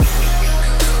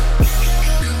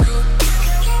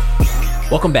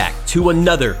Welcome back to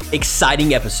another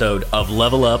exciting episode of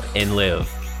Level Up and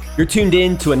Live. You're tuned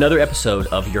in to another episode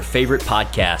of your favorite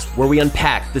podcast where we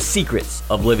unpack the secrets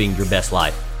of living your best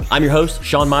life. I'm your host,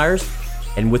 Sean Myers,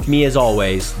 and with me as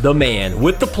always, the man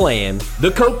with the plan,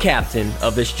 the co-captain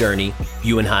of this journey,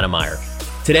 Ewan Heinemeier.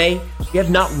 Today, we have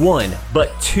not one,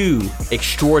 but two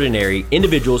extraordinary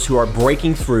individuals who are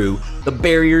breaking through the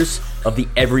barriers of the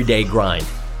everyday grind.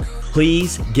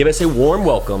 Please give us a warm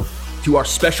welcome to our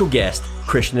special guest,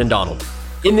 Christian and Donald.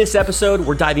 In this episode,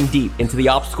 we're diving deep into the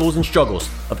obstacles and struggles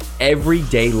of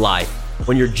everyday life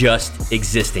when you're just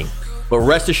existing. But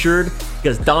rest assured,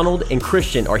 because Donald and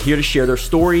Christian are here to share their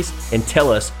stories and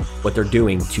tell us what they're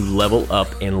doing to level up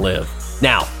and live.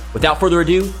 Now, without further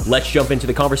ado, let's jump into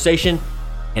the conversation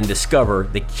and discover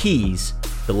the keys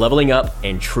to leveling up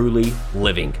and truly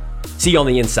living. See you on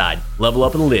the inside. Level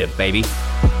up and live, baby.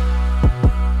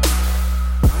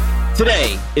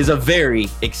 Today is a very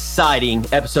exciting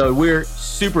episode. We're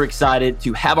super excited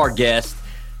to have our guests,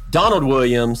 Donald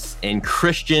Williams and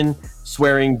Christian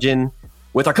Swearingen,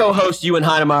 with our co-host, Ewan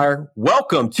Heinemeier.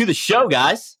 Welcome to the show,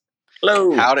 guys.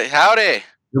 Hello. Howdy, howdy.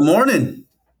 Good morning.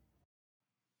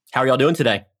 How are y'all doing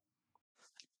today?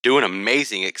 Doing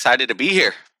amazing. Excited to be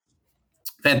here.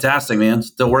 Fantastic, man.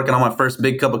 Still working on my first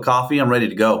big cup of coffee. I'm ready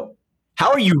to go.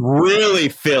 How are you really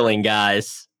feeling,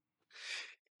 guys?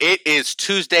 It is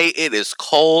Tuesday. It is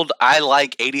cold. I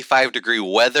like 85-degree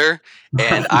weather,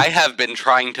 and I have been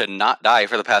trying to not die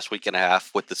for the past week and a half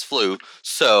with this flu.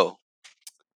 So,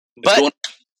 but a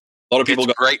lot of people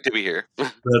it's great to be here.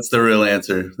 That's the real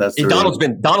answer.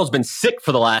 And Donald's been sick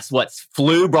for the last,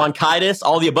 flu, bronchitis,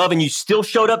 all the above, and you still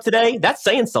showed up today? That's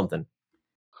saying something.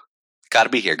 Got to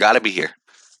be here. Got to be here.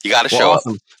 You got to show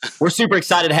awesome. Up. We're super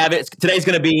excited to have it. Today's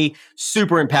going to be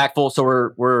super impactful, so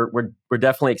we're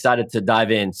definitely excited to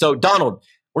dive in. So, Donald,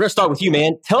 we're going to start with you,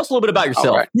 man. Tell us a little bit about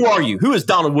yourself. Right. Who are you? Who is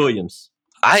Donald Williams?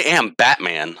 I am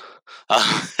Batman.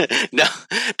 No,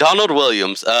 Donald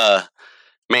Williams.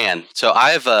 Man, so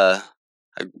I've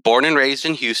born and raised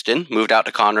in Houston, moved out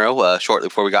to Conroe shortly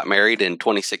before we got married in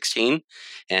 2016,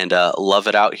 and love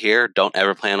it out here. Don't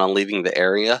ever plan on leaving the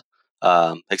area,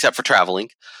 except for traveling.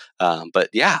 But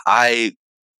yeah, I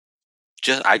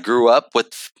grew up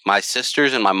with my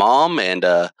sisters and my mom, and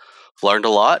learned a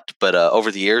lot. But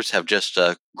over the years, have just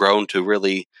grown to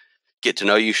really get to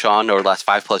know you, Sean, over the last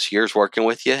 5+ years working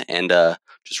with you, and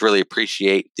just really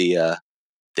appreciate the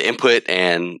input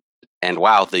and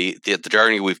wow, the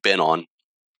journey we've been on.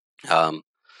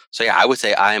 So yeah, I would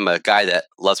say I am a guy that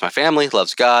loves my family,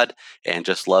 loves God, and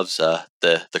just loves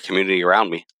the community around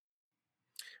me.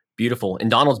 Beautiful. And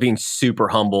Donald's being super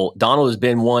humble. Donald has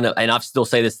been one of, and I still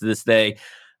say this to this day,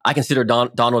 I consider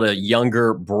Donald a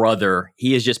younger brother.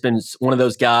 He has just been one of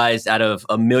those guys out of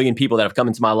a million people that have come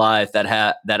into my life that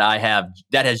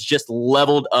has just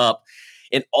leveled up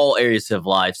in all areas of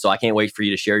life. So I can't wait for you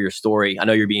to share your story. I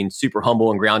know you're being super humble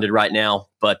and grounded right now,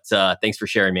 but thanks for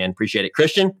sharing, man. Appreciate it.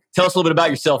 Christian, tell us a little bit about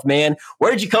yourself, man.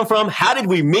 Where did you come from? How did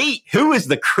we meet? Who is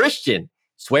the Christian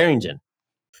Swearingen?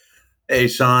 Hey,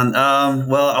 Sean.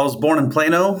 Well, I was born in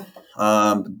Plano,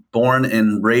 born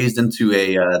and raised into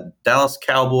a Dallas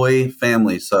Cowboy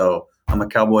family. So I'm a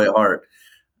cowboy at heart.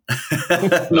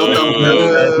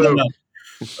 No.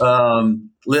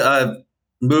 I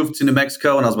moved to New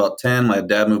Mexico when I was about 10. My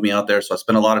dad moved me out there. So I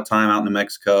spent a lot of time out in New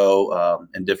Mexico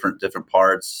in different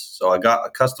parts. So I got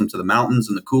accustomed to the mountains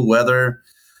and the cool weather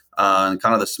and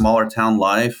kind of the smaller town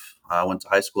life. I went to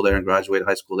high school there and graduated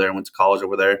high school there and went to college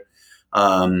over there.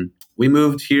 We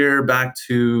moved here back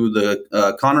to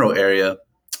the Conroe area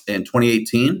in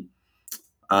 2018.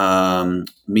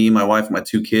 Me, my wife, and my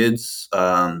two kids.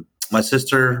 My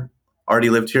sister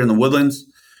already lived here in the Woodlands.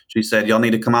 She said, y'all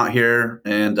need to come out here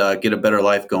and get a better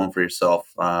life going for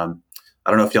yourself. I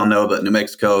don't know if y'all know, but New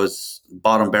Mexico is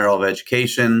bottom barrel of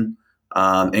education.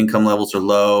 Income levels are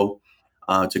low.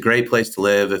 It's a great place to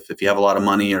live if you have a lot of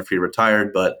money or if you're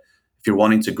retired, but if you're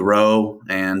wanting to grow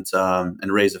and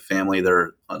raise a family,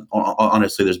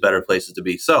 honestly, there's better places to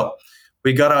be. So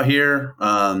we got out here.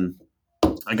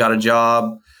 I got a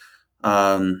job,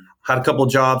 had a couple of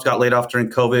jobs, got laid off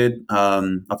during COVID.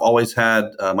 I've always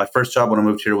had my first job when I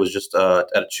moved here was just at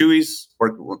a Chewy's,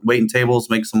 waiting tables,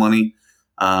 make some money.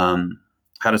 Had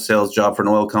a sales job for an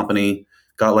oil company,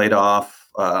 got laid off.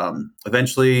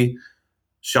 Eventually,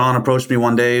 Sean approached me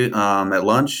one day at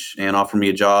lunch and offered me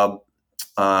a job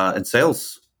in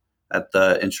sales at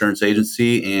the insurance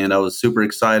agency, and I was super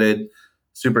excited,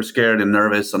 super scared and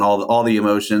nervous, and all the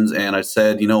emotions. And I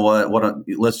said, you know what?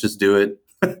 Let's just do it.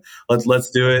 let's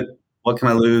do it. What can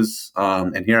I lose?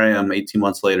 And here I am, 18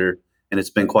 months later, and it's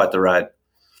been quite the ride.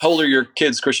 How old are your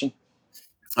kids, Christian?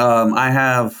 I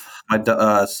have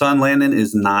My son Landon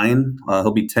is 9.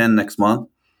 He'll be 10 next month.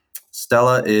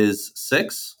 Stella is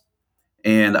 6.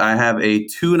 And I have a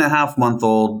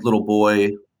 2.5-month-old little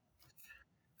boy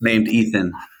named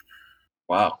Ethan.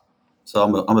 Wow. So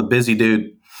I'm a busy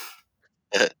dude.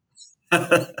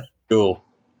 Cool.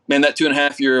 Man, that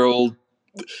 2.5-year-old,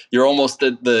 you're almost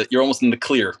in the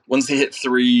clear. Once they hit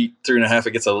 3.5,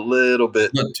 it gets a little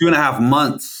bit. No, 2.5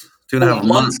 months. 2.5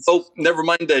 months. Oh, never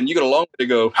mind then. You got a long way to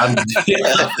go. I'm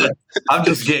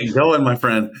just getting going, my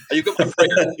friend. You got my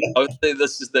prayer. I would say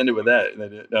let's just end it with that.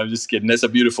 No, I'm just kidding. That's a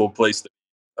beautiful place.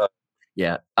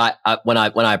 Yeah. When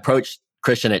I approached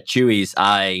Christian at Chewy's,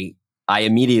 I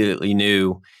immediately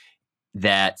knew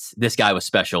that this guy was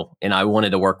special and I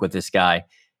wanted to work with this guy.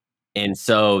 And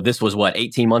so this was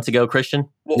 18 months ago, Christian?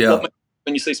 When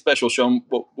you say special, Sean,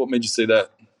 what made you say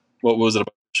that? What was it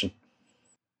about Christian?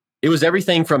 It was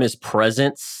everything from his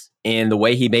presence and the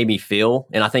way he made me feel.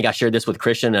 And I think I shared this with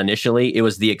Christian initially. It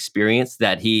was the experience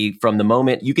that from the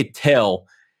moment you could tell,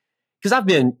 because I've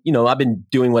been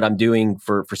doing what I'm doing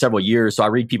for several years. So I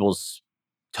read people's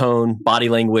tone, body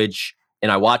language,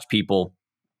 and I watch people.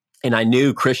 And I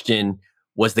knew Christian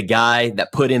was the guy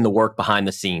that put in the work behind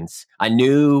the scenes. I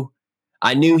knew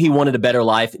he wanted a better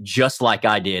life just like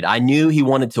I did. I knew he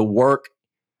wanted to work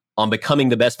on becoming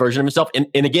the best version of himself. And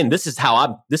again, this is how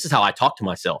I talk to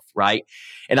myself, right?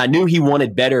 And I knew he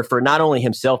wanted better for not only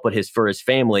himself, but for his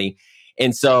family.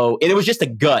 And so, and it was just a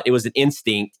gut, it was an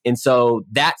instinct. And so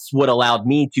that's what allowed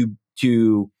me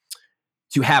to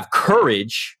have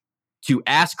courage to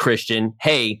ask Christian,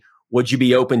 hey, would you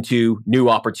be open to new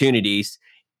opportunities?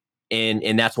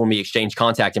 And that's when we exchanged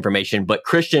contact information. But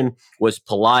Christian was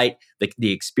polite.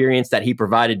 The experience that he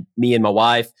provided me and my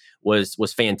wife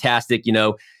was fantastic,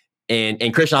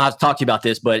 And Christian, I'll have to talk to you about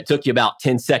this, but it took you about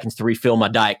 10 seconds to refill my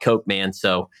Diet Coke, man.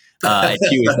 So at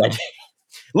Chewy's,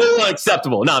 a little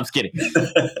unacceptable. No, I'm just kidding.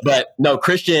 But no,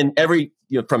 Christian,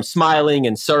 from smiling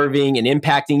and serving and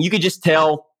impacting, you could just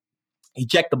tell he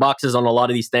checked the boxes on a lot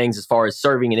of these things as far as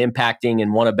serving and impacting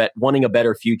and wanting a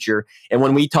better future. And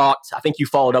when we talked, I think you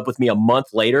followed up with me a month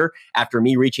later after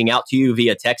me reaching out to you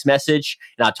via text message.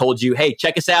 And I told you, hey,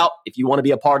 check us out. If you want to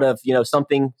be a part of,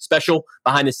 something special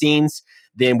behind the scenes,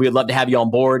 then we'd love to have you on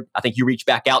board. I think you reached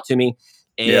back out to me.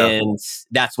 And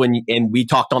that's when and we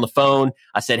talked on the phone.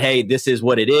 I said, hey, this is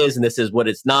what it is and this is what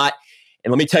it's not.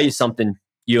 And let me tell you something,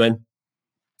 Ewan.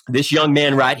 This young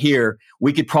man right here,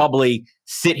 we could probably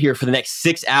sit here for the next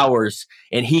 6 hours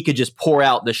and he could just pour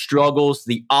out the struggles,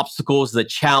 the obstacles, the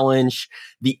challenge,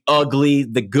 the ugly,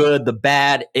 the good, the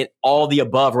bad, and all the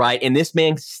above, right? And this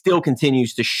man still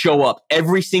continues to show up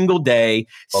every single day,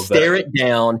 stare it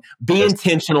down, be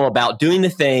intentional about doing the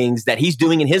things that he's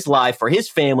doing in his life for his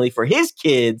family, for his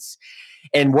kids,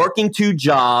 and working 2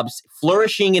 jobs,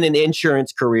 flourishing in an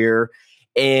insurance career.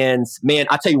 And man,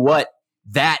 I tell you what,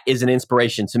 that is an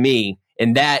inspiration to me.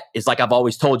 And that is, like I've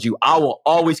always told you, I will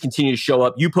always continue to show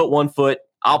up. You put 1 foot,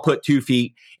 I'll put 2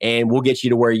 feet, and we'll get you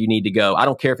to where you need to go. I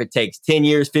don't care if it takes 10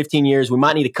 years, 15 years. We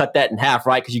might need to cut that in half,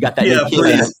 right? Because you got that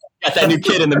new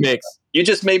kid in the mix. You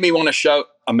just made me want to shout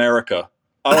America.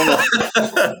 I don't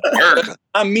know. America.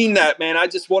 I mean that, man. I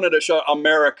just wanted to shout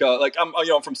America. Like I'm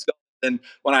from Scotland, and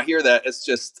when I hear that, it's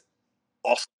just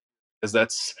awesome because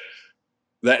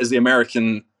that is the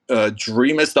American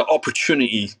dream. It's the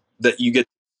opportunity that you get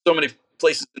so many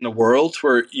places in the world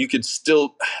where you could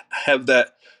still have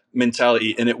that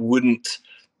mentality and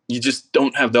you just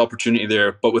don't have the opportunity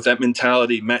there. But with that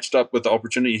mentality matched up with the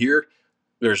opportunity here,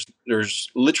 there's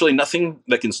literally nothing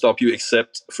that can stop you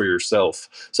except for yourself.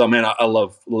 So man, I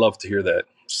love to hear that.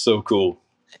 So cool.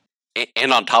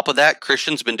 And on top of that,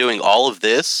 Christian's been doing all of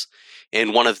this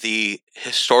in one of the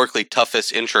historically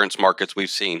toughest insurance markets we've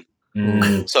seen.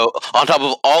 So on top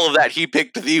of all of that, he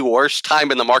picked the worst time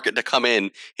in the market to come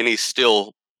in, and he's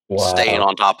still staying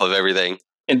on top of everything.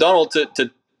 And Donald,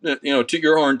 to toot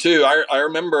your horn too. I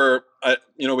remember,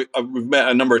 we've met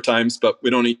a number of times, but we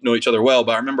don't know each other well.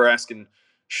 But I remember asking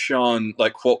Sean,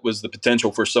 like, what was the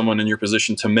potential for someone in your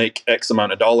position to make X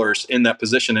amount of dollars in that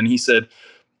position, and he said,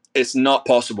 it's not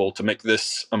possible to make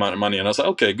this amount of money. And I was like,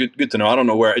 okay, good to know. I don't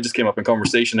know where it just came up in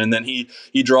conversation. And then he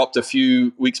dropped a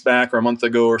few weeks back or a month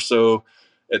ago or so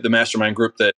at the mastermind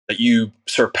group that you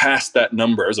surpassed that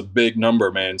number. It was a big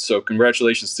number, man. So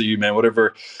congratulations to you, man.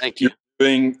 Whatever Thank you. You're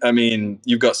doing, I mean,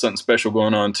 you've got something special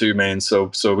going on too, man. So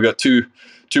we got two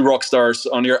rock stars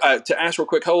on here. To ask real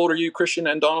quick, how old are you, Christian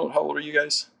and Donald? How old are you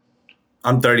guys?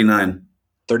 I'm 39.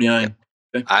 39.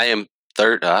 Okay. I am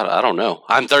I don't know.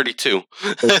 I'm 32.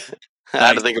 I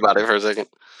had to think about it for a second.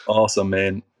 Awesome,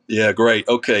 man. Yeah, great.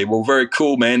 Okay, well, very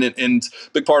cool, man. And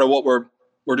big part of what we're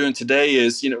doing today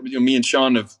is, me and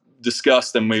Sean have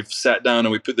discussed and we've sat down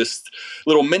and we put this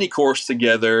little mini course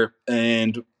together,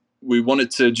 and we wanted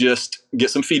to just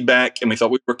get some feedback, and we thought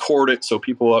we'd record it so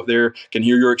people out there can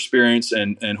hear your experience,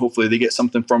 and hopefully they get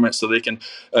something from it so they can,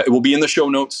 it will be in the show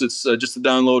notes. It's just a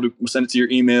download. We'll send it to your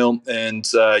email, and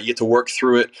you get to work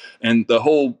through it. And the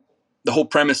whole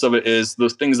premise of it is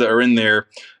those things that are in there,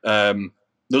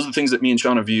 those are the things that me and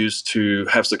Sean have used to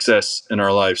have success in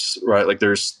our lives, right? Like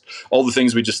there's all the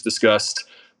things we just discussed.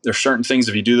 There's certain things,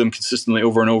 if you do them consistently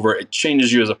over and over, it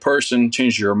changes you as a person,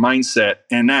 changes your mindset,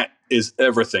 and that is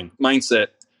everything. Mindset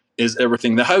is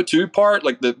everything. The how-to part,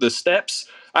 like the steps,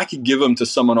 I could give them to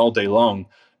someone all day long,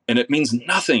 and it means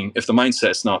nothing if the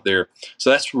mindset's not there. So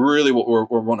that's really what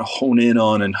we want to hone in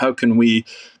on, and how can we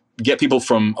get people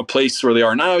from a place where they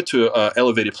are now to an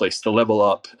elevated place, to level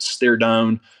up, stare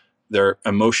down their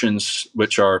emotions,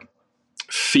 which are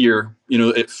fear.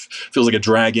 It feels like a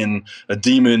dragon, a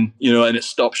demon, and it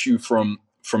stops you from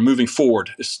moving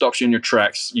forward. It stops you in your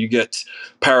tracks. You get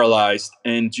paralyzed,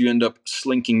 and you end up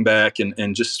slinking back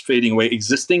and just fading away,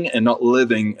 existing and not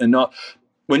living. And not,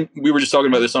 when we were just talking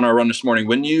about this on our run this morning,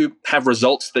 when you have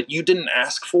results that you didn't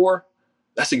ask for,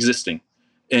 that's existing.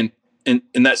 And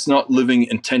that's not living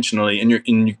intentionally, and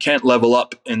you can't level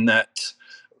up in that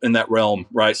realm,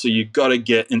 right? So you got to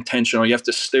get intentional. You have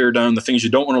to stare down the things you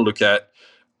don't want to look at,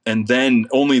 and then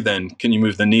only then can you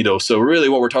move the needle. So really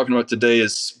what we're talking about today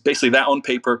is basically that on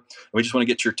paper. We just want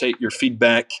to get your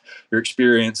feedback, your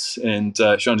experience. And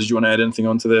Sean, did you want to add anything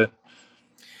onto that?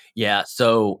 Yeah.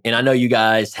 So, and I know you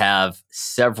guys have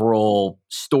several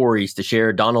stories to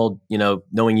share. Donald,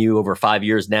 knowing you over 5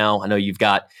 years now, I know you've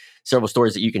got several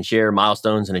stories that you can share,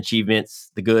 milestones and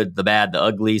achievements, the good, the bad, the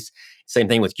uglies. Same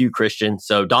thing with you, Christian.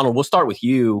 So Donald, we'll start with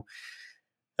you.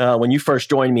 When you first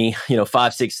joined me,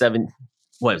 5, 6, 7,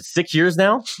 6 years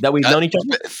now that we've known each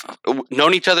other?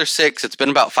 Known each other 6. It's been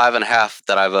about 5.5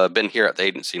 that I've been here at the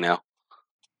agency now.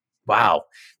 Wow.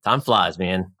 Time flies,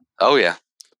 man. Oh, yeah.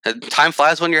 Time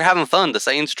flies when you're having fun. The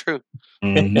saying's true.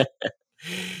 Mm-hmm.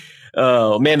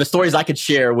 Oh, man, the stories I could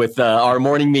share with our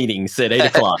morning meetings at 8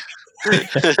 o'clock.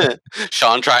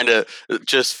 Sean trying to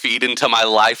just feed into my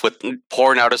life with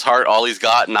pouring out his heart, all he's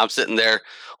got, and I'm sitting there,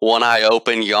 one eye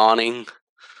open, yawning.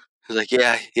 He's like,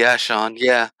 yeah, Sean,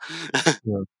 yeah.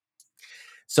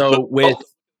 So with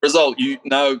result,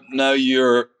 now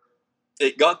you're.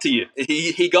 It got to you.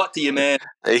 He got to you, man.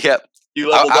 Yep. You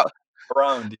leveled up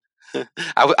around.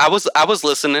 I was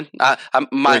listening.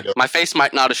 My face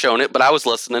might not have shown it, but I was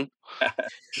listening.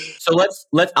 So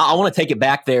I want to take it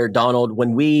back there, Donald.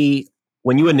 When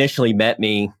you initially met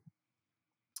me,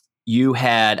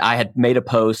 I had made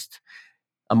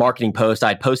a marketing post. I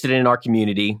had posted it in our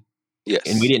community. Yes.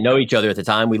 And we didn't know each other at the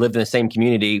time. We lived in the same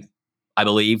community, I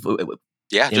believe.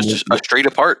 Yeah, just a street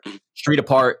apart. Street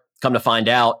apart, come to find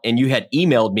out. And you had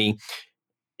emailed me,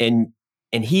 and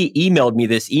he emailed me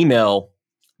this email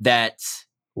that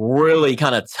really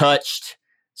kind of touched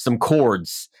some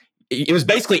chords. It was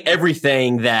basically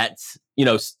everything that,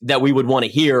 that we would want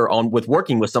to hear with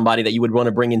working with somebody that you would want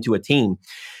to bring into a team.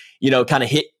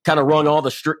 Kind of rung all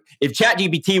the if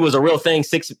ChatGPT was a real thing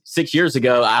six years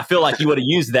ago, I feel like you would have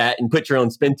used that and put your own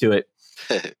spin to it.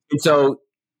 And so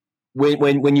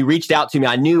when you reached out to me,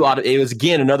 I knew it was,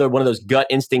 again, another one of those gut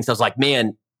instincts. I was like,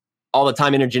 man, all the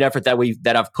time, energy, and effort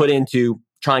that I've put into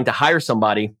trying to hire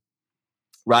somebody,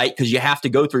 right? Because you have to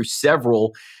go through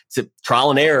several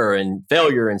trial and error and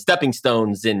failure and stepping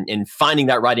stones and finding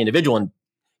that right individual. And,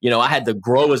 I had to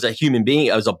grow as a human being,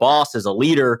 as a boss, as a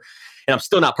leader. And I'm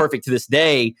still not perfect to this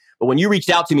day. But when you reached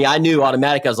out to me, I knew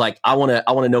automatically, I was like, I want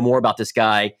to know more about this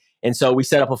guy. And so we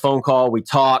set up a phone call, we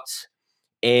talked,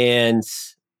 and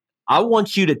I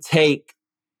want you to take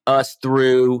us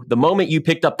through the moment you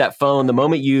picked up that phone, the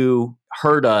moment you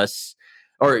heard us,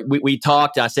 or we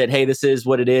talked. I said, hey, this is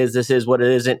what it is. This is what it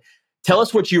isn't. Tell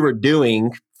us what you were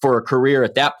doing for a career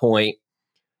at that point.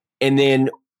 And then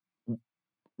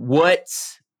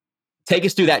take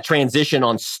us through that transition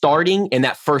on starting in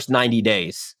that first 90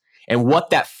 days and what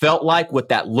that felt like, what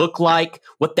that looked like,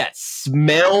 what that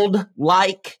smelled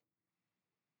like.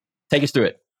 Take us through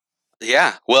it.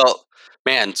 Yeah. Well,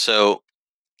 man, so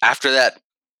after that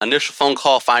initial phone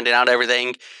call, finding out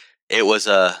everything, it was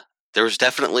there was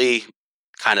definitely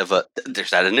there's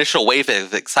that initial wave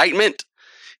of excitement,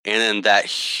 and then that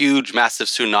huge, massive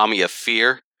tsunami of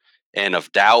fear and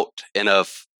of doubt and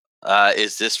of,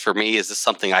 is this for me? Is this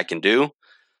something I can do?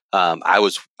 I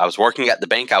was working at the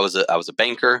bank. I was a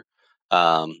banker.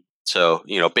 So,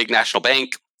 big national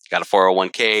bank, you got a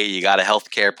 401k, you got a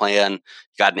healthcare plan, you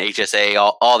got an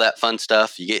HSA, all that fun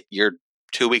stuff. You get your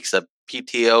 2 weeks of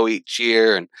PTO each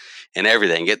year and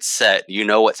everything gets set. You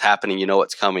know what's happening. You know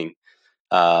what's coming.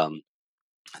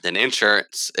 Then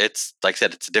insurance, it's like I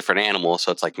said, it's a different animal.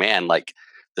 So it's like, man, like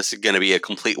this is going to be a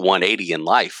complete 180 in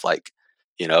life. Like,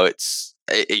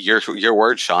 your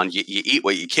word, Sean. You eat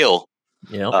what you kill.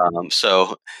 Yeah.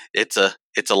 So it's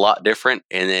a lot different.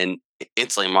 And then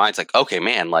instantly, mine's like, okay,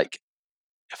 man, like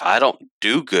if I don't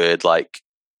do good, like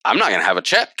I'm not gonna have a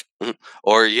check.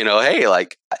 Or hey,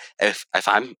 like if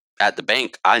I'm at the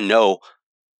bank, I know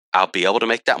I'll be able to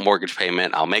make that mortgage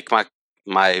payment. I'll make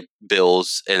my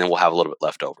bills, and then we'll have a little bit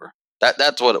left over.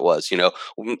 That's what it was.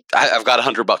 I've got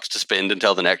 $100 to spend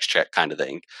until the next check, kind of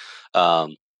thing.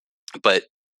 But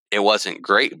it wasn't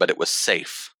great, but it was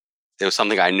safe. It was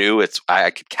something I knew.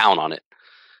 I could count on it.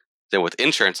 Then with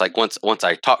insurance, like once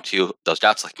I talked to you, those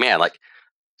doubts, like man, like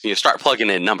you start plugging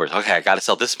in numbers. Okay, I got to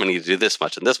sell this many to do this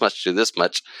much, and this much to do this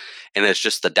much, and it's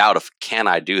just the doubt of can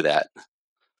I do that?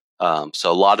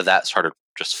 So a lot of that started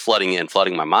just flooding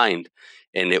my mind,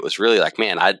 and it was really like,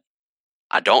 man,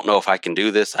 I don't know if I can do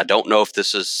this. I don't know if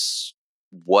this is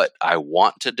what I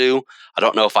want to do. I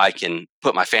don't know if I can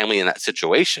put my family in that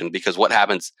situation, because what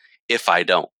happens if I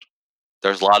don't?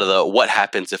 There's a lot of the what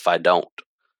happens if I don't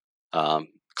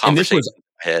conversation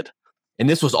ahead. And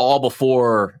this was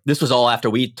all after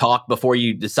we talked before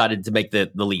you decided to make the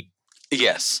leap.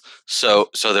 Yes. So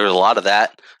there was a lot of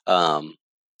that. And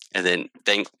then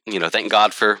thank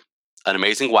God for an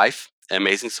amazing wife, an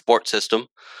amazing support system.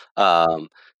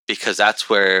 Because that's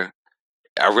where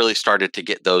I really started to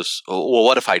get those, well,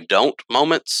 what if I don't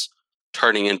moments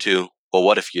turning into, well,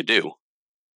 what if you do?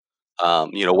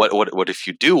 What if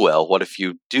you do well? What if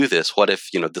you do this? What if,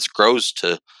 this grows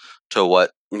to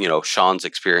what, Sean's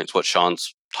experience, what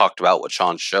Sean's talked about, what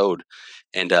Sean showed.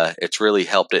 And it's really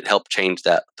helped. It helped change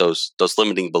those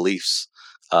limiting beliefs,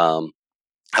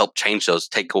 help change those,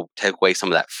 take away some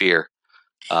of that fear.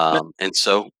 And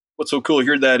so what's so cool to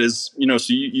hear that is,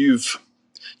 so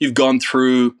you've gone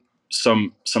through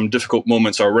some difficult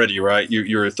moments already, right?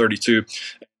 You're 32.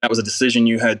 That was a decision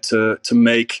you had to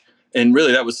make, and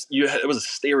really it was a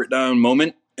stare it down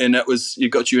moment, and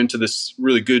it got you into this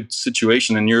really good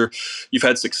situation, and you've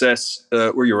had success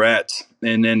where you're at.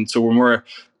 And then so when we're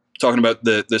talking about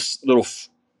this little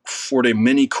 4-day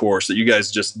mini course that you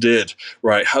guys just did,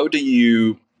 right? How do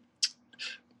you?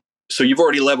 So you've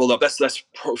already leveled up. That's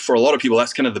for a lot of people.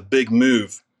 That's kind of the big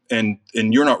move, and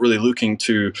you're not really looking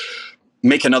to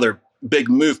make another big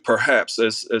move, perhaps.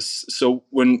 So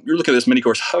when you're looking at this mini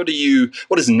course,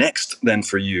 what is next then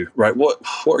for you, right? What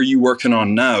are you working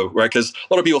on now, right? Because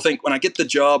a lot of people think when I get the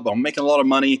job, I'm making a lot of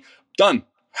money, done,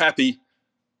 happy,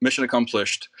 mission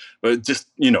accomplished. But just,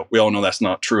 we all know that's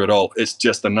not true at all. It's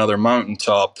just another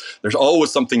mountaintop. There's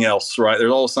always something else, right?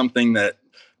 There's always something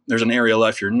there's an area of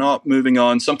life you're not moving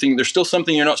on. There's still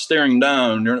something you're not staring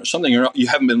down. You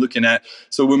haven't been looking at.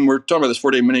 So when we're talking about this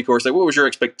 4-day mini course, like what was your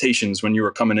expectations when you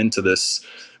were coming into this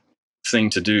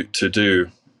thing to do?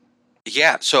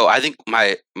 Yeah, so I think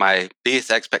my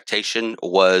biggest expectation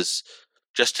was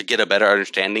just to get a better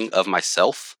understanding of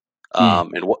myself,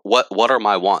 and what are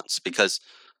my wants, because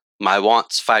my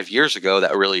wants 5 years ago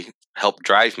that really helped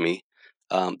drive me,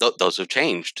 those have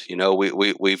changed.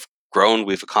 We've grown,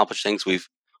 we've accomplished things, we've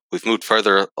moved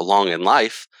further along in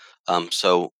life.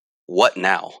 So what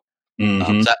now?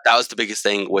 Mm-hmm. So that was the biggest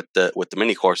thing with the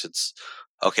mini course. It's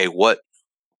okay. What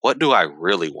do I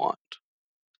really want?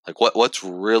 Like what's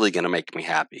really going to make me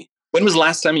happy? When was the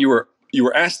last time you were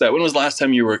asked that? When was the last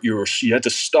time you had to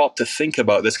stop to think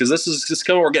about this? Because this is just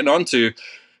kind of what we're getting onto.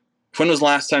 When was the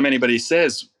last time anybody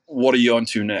says, "What are you on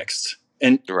to next?"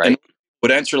 And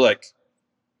would answer like,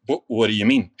 what do you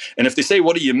mean? And if they say,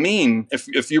 what do you mean?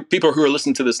 If you people who are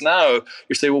listening to this now,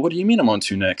 you say, well, what do you mean I'm on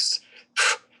to next?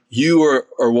 You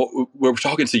are what we're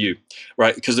talking to you,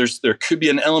 right? Because there could be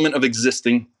an element of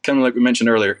existing, kind of like we mentioned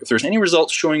earlier. If there's any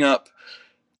results showing up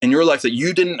in your life that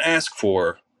you didn't ask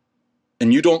for,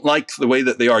 and you don't like the way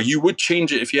that they are, you would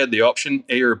change it if you had the option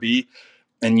A or B,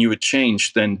 and you would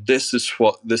change, then this is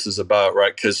what this is about,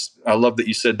 right? Because I love that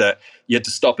you said that you had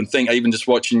to stop and think. I even just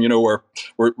watching, we're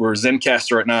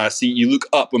Zencaster right now. I see you look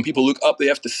up. When people look up, they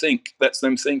have to think. That's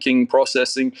them thinking,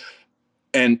 processing.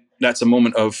 And that's a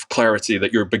moment of clarity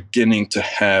that you're beginning to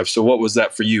have. So what was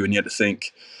that for you? And you had to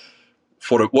think,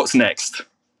 what's next?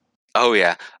 Oh,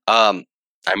 yeah. I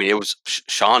mean, it was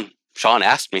Sean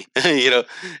asked me,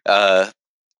 but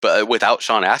without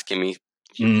Sean asking me,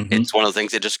 it's one of the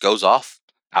things that just goes off,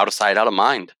 out of sight, out of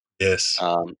mind. Yes.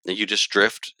 You just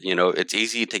drift. It's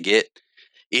easy to get,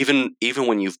 even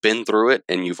when you've been through it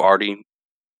and you've already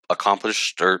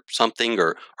accomplished or something,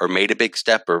 or made a big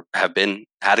step, or had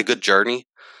a good journey.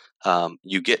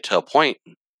 You get to a point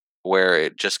where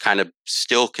it just kind of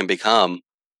still can become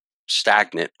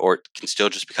stagnant, or it can still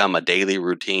just become a daily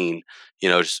routine,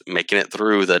 just making it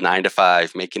through the 9 to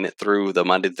 5, making it through the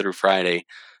Monday through Friday,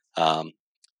 and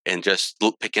just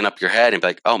picking up your head and be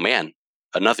like, oh man,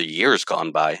 another year's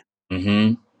gone by.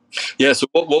 Mm-hmm. Yeah. So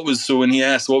so when he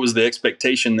asked, what was the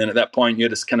expectation then at that point, you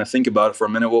had to kind of think about it for a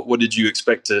minute. What did you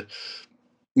expect to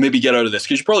maybe get out of this?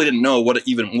 Because you probably didn't know what it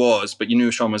even was, but you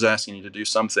knew Sean was asking you to do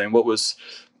something. Once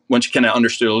you kind of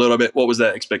understood a little bit, what was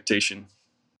that expectation?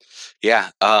 Yeah.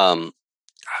 I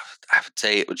would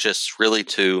say it was just really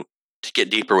to get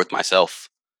deeper with myself,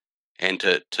 and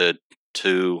to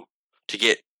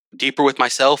get deeper with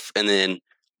myself, and then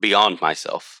beyond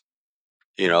myself.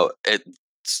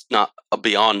 It's not a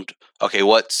beyond. Okay,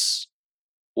 what's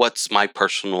my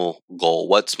personal goal?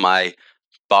 What's my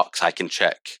box I can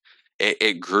check?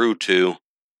 It grew to,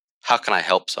 how can I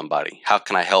help somebody? How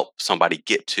can I help somebody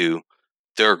get to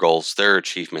their goals, their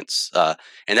achievements?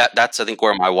 And that's I think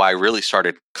where my why really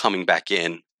started coming back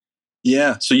in.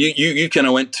 Yeah. So you kind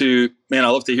of went to, man, I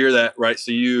love to hear that. Right.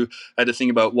 So you had to think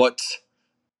about well,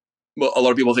 a lot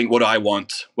of people think, what do I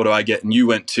want? What do I get? And you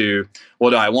went to,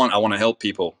 what do I want? I want to help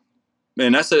people.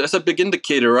 Man, that's a big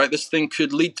indicator, right? This thing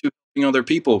could lead to helping other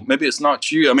people. Maybe it's not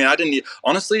you. I mean, I didn't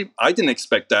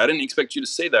expect that. I didn't expect you to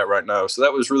say that right now. So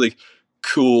that was really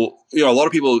cool. A lot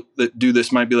of people that do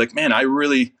this might be like, man,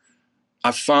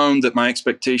 I found that my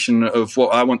expectation of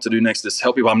what I want to do next is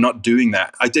help people. I'm not doing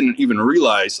that. I didn't even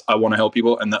realize I want to help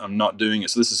people and that I'm not doing it.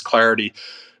 So this is clarity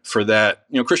for that.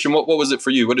 Christian, what was it for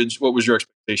you? What was your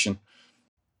expectation?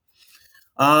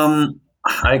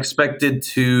 I expected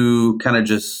to kind of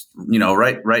just,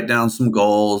 write down some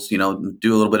goals, do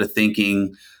a little bit of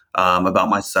thinking about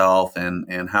myself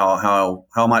and how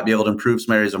I might be able to improve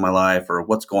some areas of my life, or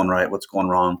what's going right, what's going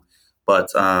wrong.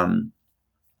 But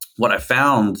what I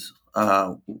found,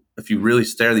 if you really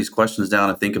stare these questions down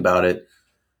and think about it,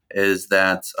 is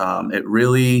that it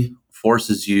really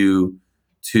forces you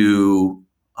to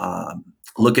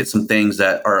look at some things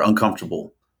that are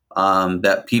uncomfortable,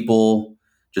 that people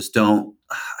just don't.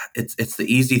 It's the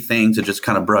easy thing to just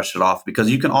kind of brush it off, because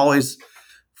you can always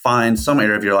find some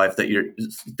area of your life that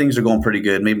things are going pretty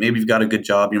good. Maybe you've got a good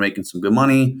job, you're making some good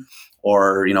money,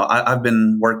 or I've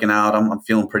been working out, I'm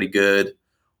feeling pretty good.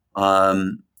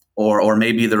 Or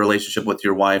maybe the relationship with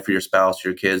your wife or your spouse or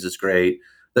your kids is great.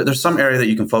 There's some area that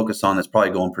you can focus on that's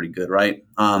probably going pretty good, right?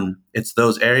 It's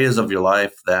those areas of your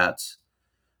life that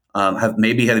have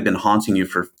been haunting you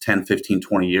for 10, 15,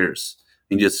 20 years.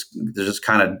 And they're just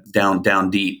kind of down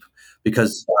deep,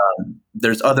 because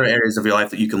there's other areas of your life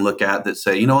that you can look at that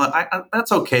say, you know what,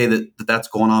 that's okay that's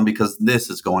going on, because this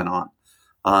is going on.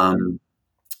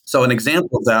 So an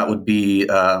example of that would be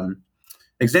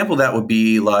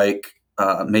like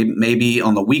maybe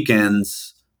on the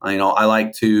weekends, I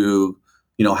like to,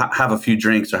 have a few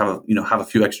drinks, or have a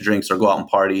few extra drinks, or go out and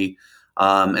party.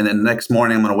 And then the next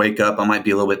morning I'm going to wake up, I might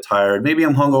be a little bit tired. Maybe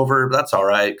I'm hungover, but that's all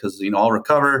right, because, I'll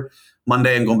recover.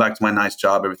 Monday I'm going back to my nice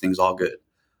job. Everything's all good.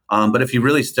 But if you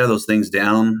really stare those things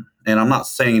down, and I'm not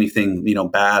saying anything,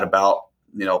 bad about,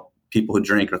 people who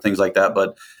drink or things like that,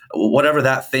 but whatever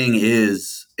that thing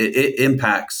is, it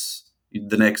impacts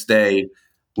the next day,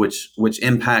 which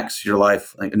impacts your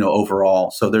life, overall.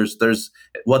 So there's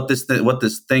what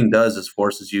this thing does is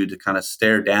forces you to kind of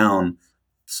stare down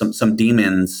some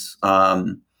demons,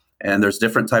 and there's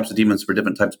different types of demons for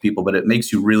different types of people, but it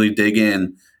makes you really dig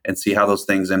in and see how those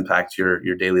things impact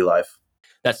your daily life.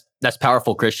 That's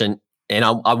powerful, Christian. And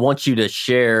I want you to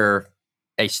share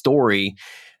a story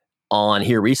on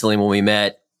here recently when we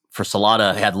met for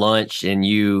Salada, had lunch, and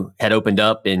you had opened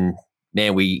up, and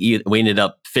man, we ended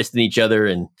up fisting each other.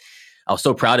 And I was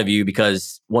so proud of you,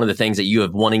 because one of the things that you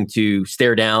have wanting to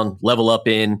stare down, level up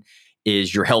in,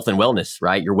 is your health and wellness,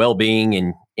 right? Your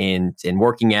well-being and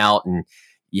working out. And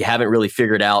you haven't really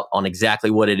figured out on exactly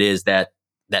what it is that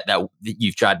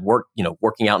you've tried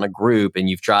working out in a group, and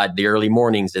you've tried the early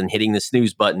mornings and hitting the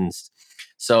snooze buttons.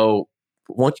 So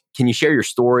can you share your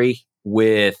story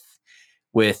with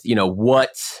what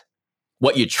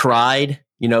you tried,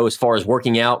 as far as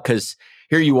working out? Because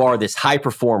here you are, this high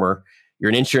performer, you're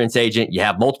an insurance agent, you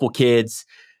have multiple kids,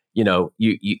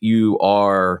 you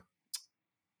are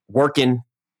working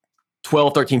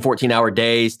 12, 13, 14-hour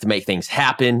days to make things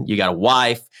happen. You got a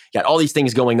wife, you got all these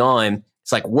things going on.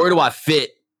 It's like, where do I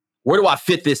fit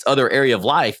this other area of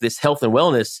life, this health and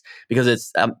wellness?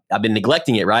 Because I've been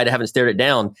neglecting it, right? I haven't stared it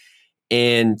down.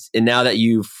 And now that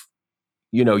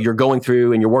you're going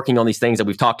through and you're working on these things that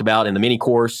we've talked about in the mini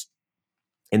course,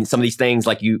 and some of these things,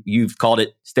 like you've called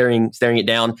it, staring it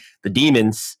down, the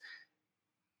demons.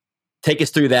 Take us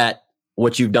through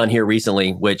what you've done here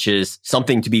recently, which is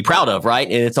something to be proud of, right?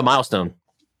 And it's a milestone.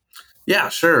 Yeah,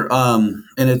 sure. And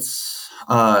it's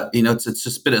it's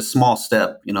just been a small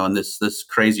step, in this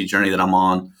crazy journey that I'm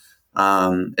on.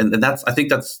 And that's I think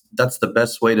that's the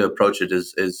best way to approach it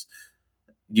is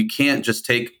you can't just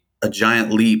take a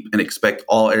giant leap and expect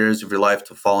all areas of your life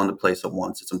to fall into place at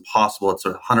once. It's impossible. It's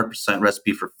a 100%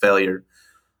 recipe for failure.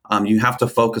 You have to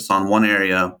focus on one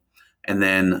area and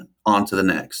then on to the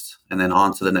next and then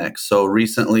on to the next. So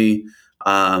recently,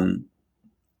 um,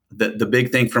 the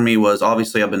big thing for me was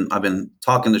obviously I've been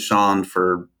talking to Sean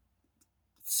for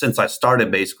since I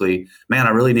started basically. Man,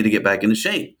 I really need to get back into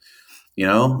shape.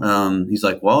 He's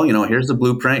like, well, here's the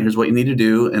blueprint. Here's what you need to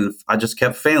do. And I just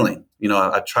kept failing.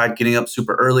 I tried getting up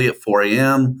super early at 4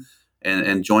 a.m.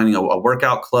 and joining a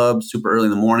workout club super early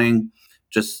in the morning.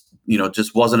 Just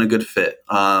wasn't a good fit.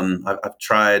 I've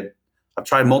tried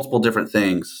multiple different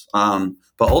things. But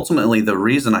ultimately the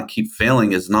reason I keep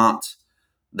failing is not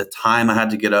the time I had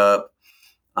to get up,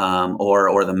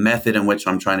 or the method in which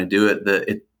I'm trying to do it.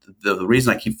 The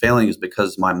reason I keep failing is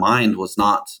because my mind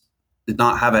did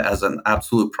not have it as an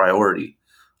absolute priority.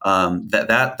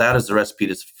 That is the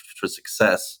recipe for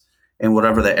success in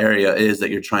whatever the area is that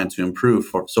you're trying to improve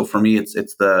for. So for me, it's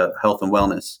the health and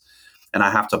wellness, and I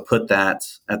have to put that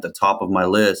at the top of my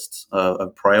list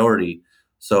of priority.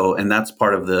 So, and that's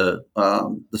part of the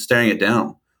staring it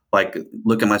down. Like,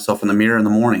 look at myself in the mirror in the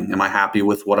morning. Am I happy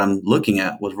with what I'm looking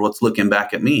at? With what's looking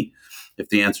back at me? If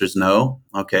the answer is no,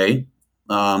 okay,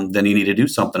 then you need to do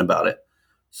something about it.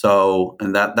 So,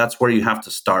 and that's where you have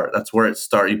to start. That's where it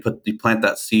starts. You plant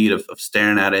that seed of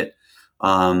staring at it,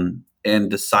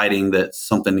 and deciding that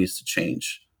something needs to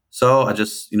change. So I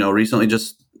just, recently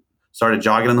just started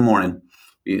jogging in the morning.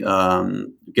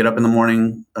 Get up in the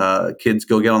morning, kids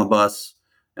go get on the bus,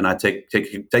 and I take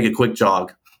a quick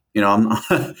jog. I'm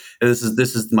this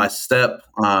is my step,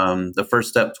 the first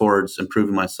step towards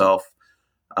improving myself.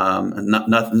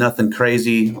 Nothing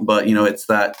crazy, but it's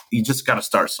that you just got to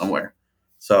start somewhere.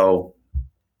 So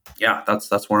yeah,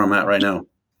 that's where I'm at right now.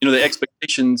 The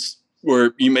expectations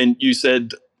were, you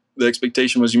said the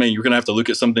expectation was, you're going to have to look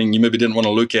at something you maybe didn't want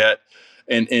to look at,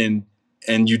 and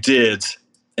you did,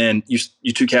 and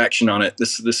you took action on it.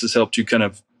 This has helped you kind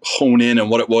of hone in on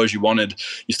what it was you wanted.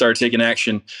 You started taking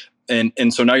action,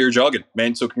 and so now you're jogging,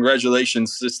 man. So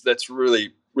congratulations. That's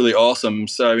really, really awesome.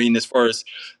 So as far as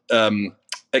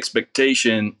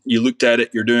expectation, you looked at it,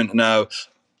 you're doing it now.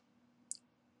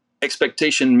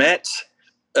 Expectation met,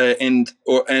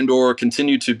 or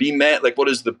continue to be met. Like, what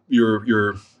is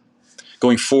your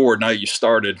going forward now that you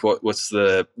started? What's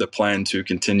the plan to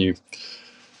continue?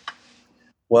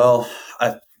 Well,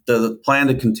 the plan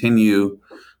to continue,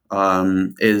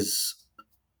 is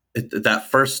that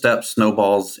first step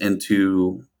snowballs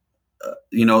into,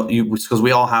 because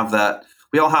we all have that.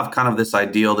 We all have kind of this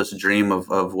ideal, this dream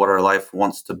of what our life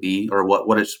wants to be, or what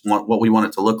we want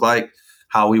it to look like,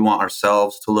 how we want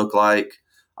ourselves to look like.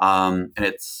 And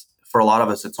it's, for a lot of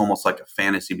us, it's almost like a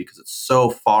fantasy because it's so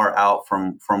far out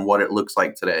from what it looks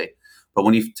like today. But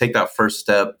when you take that first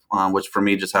step, which for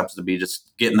me just happens to be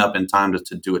just getting up in time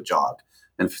to do a jog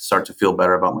and start to feel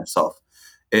better about myself,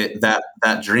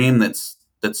 that dream that's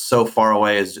so far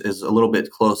away is a little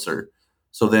bit closer.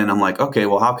 So then I'm like, okay,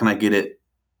 well, how can I get it?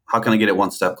 How can I get it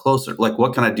one step closer? Like,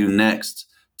 what can I do next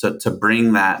to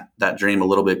bring that dream a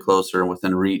little bit closer and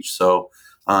within reach? So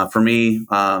for me,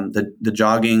 the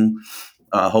jogging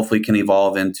hopefully can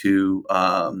evolve into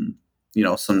some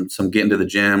getting to the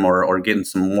gym, or getting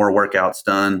some more workouts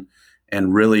done,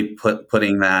 and really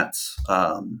putting that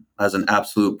as an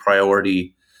absolute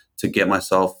priority to get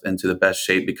myself into the best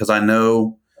shape, because I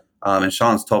know, and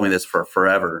Sean's told me this for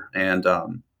forever, and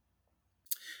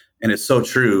it's so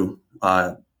true.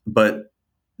 But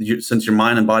since your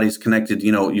mind and body is connected,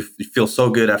 you feel so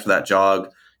good after that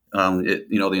jog. The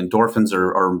endorphins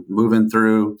are moving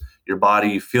through your body.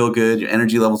 You feel good. Your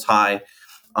energy level's high,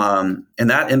 and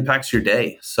that impacts your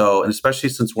day. So, and especially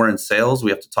since we're in sales,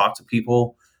 we have to talk to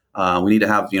people. We need to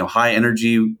have high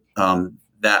energy.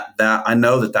 That I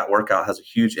know that workout has a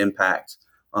huge impact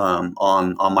on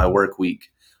my work week,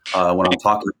 when I'm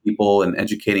talking to people and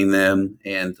educating them,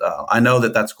 and I know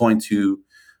that that's going to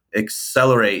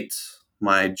accelerate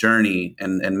my journey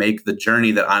and make the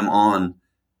journey that I'm on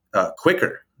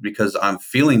quicker, because I'm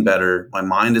feeling better. My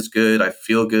mind is good. I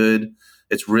feel good.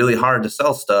 It's really hard to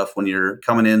sell stuff when you're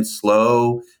coming in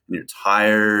slow and you're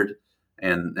tired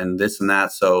and this and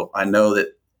that. So I know that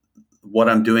what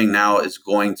I'm doing now is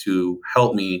going to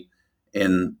help me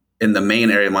in the main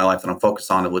area of my life that I'm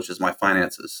focused on, which is my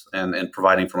finances and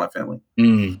providing for my family.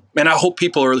 Man, I hope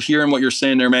people are hearing what you're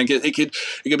saying there, man. It could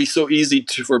be so easy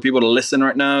for people to listen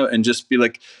right now and just be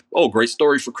like, "Oh, great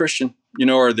story for Christian,"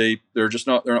 or they're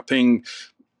not paying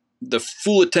the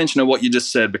full attention of what you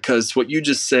just said, because what you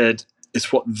just said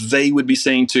is what they would be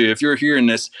saying too. If you're hearing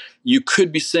this, you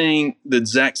could be saying the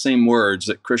exact same words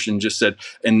that Christian just said,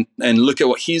 and look at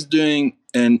what he's doing,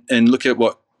 and look at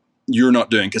what you're not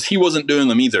doing, because he wasn't doing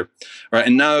them either, right?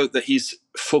 And now that he's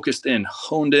focused in,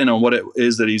 honed in on what it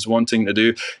is that he's wanting to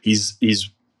do, he's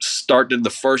started the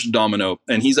first domino,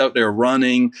 and he's out there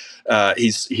running.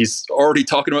 He's already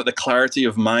talking about the clarity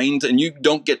of mind, and you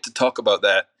don't get to talk about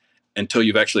that until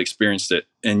you've actually experienced it.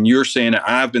 And you're saying it,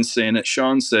 I've been saying it,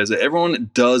 Sean says it, everyone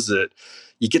that does it,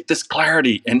 you get this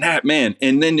clarity, and that, man,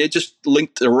 and then it just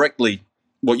linked directly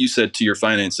what you said to your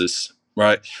finances,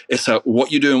 right? It's how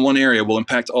what you do in one area will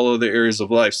impact all other areas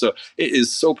of life. So it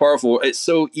is so powerful. It's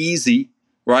so easy,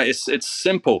 right? It's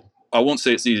simple. I won't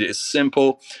say it's easy. It's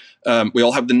simple. We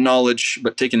all have the knowledge,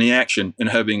 but taking the action and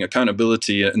having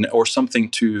accountability or something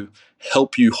to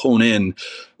help you hone in.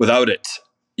 Without it,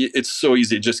 it's so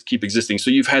easy to just keep existing. So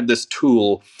you've had this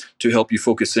tool to help you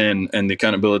focus in, and the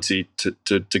accountability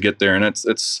to get there. And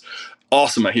that's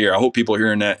awesome to hear. I hope people are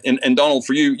hearing that. And Donald,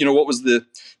 for you, what was you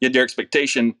had your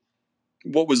expectation?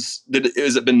 Has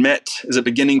it been met? Is it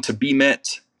beginning to be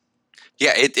met?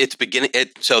 Yeah, it's beginning.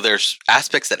 So there's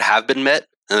aspects that have been met,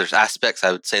 and there's aspects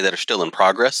I would say that are still in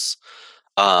progress.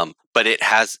 But it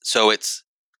has, so it's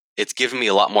given me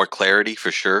a lot more clarity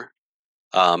for sure.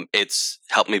 It's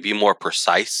helped me be more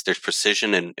precise. There's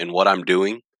precision in what I'm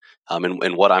doing,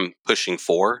 and what I'm pushing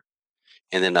for.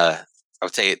 And then I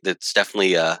would say that's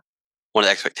definitely one of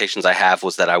the expectations I have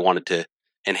was that I wanted to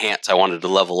enhance. I wanted to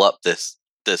level up this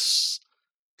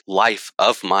life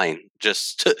of mine,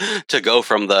 just to go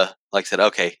from like I said,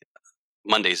 okay,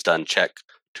 Monday's done, check.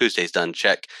 Tuesday's done,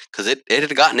 check. Because it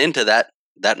had gotten into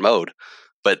that mode,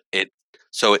 but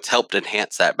it's helped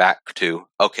enhance that back to,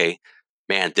 okay,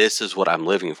 man, this is what I'm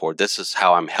living for. This is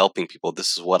how I'm helping people.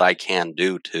 This is what I can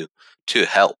do to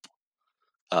help.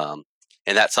 And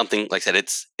that's something, like I said,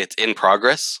 it's in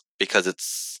progress, because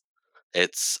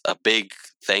it's a big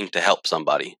thing to help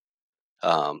somebody.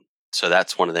 So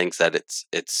that's one of the things that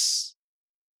it's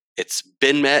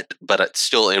been met, but it's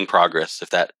still in progress. If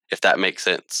that makes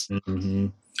sense. Mm-hmm.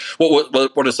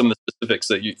 What are some of the specifics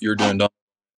that you're doing, Don?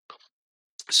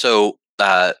 So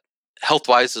health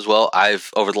wise as well,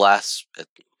 I've over the last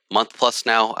month plus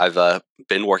now, I've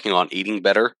been working on eating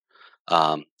better.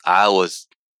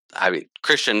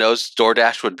 Christian knows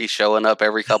DoorDash would be showing up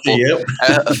every couple, Yep.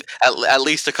 at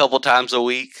least a couple times a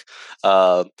week.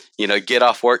 Get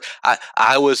off work.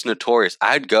 I was notorious.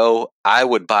 I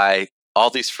would buy all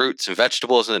these fruits and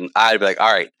vegetables, and I'd be like,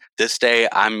 all right, this day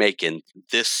I'm making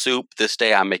this soup. This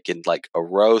day I'm making like a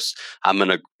roast. I'm going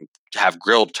to have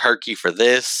grilled turkey for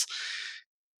this.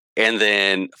 And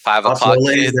then 5 o'clock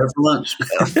hits. There for lunch.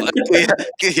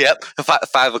 Yep.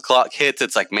 5 o'clock hits.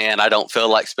 It's like, man, I don't feel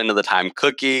like spending the time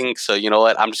cooking. So you know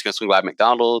what? I'm just going to swing by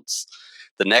McDonald's.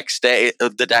 The next day,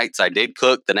 the nights I did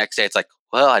cook, the next day it's like,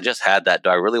 well, I just had that. Do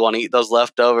I really want to eat those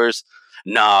leftovers?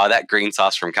 No, that green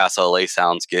sauce from Casa Ole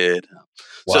sounds good.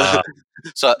 Wow.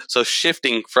 So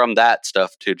shifting from that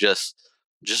stuff to just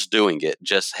doing it.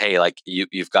 Just, hey, like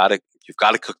you've got to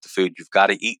cook the food. You've got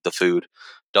to eat the food.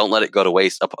 Don't let it go to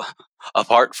waste.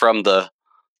 Apart from the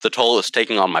toll it's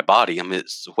taking on my body, I mean,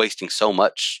 it's wasting so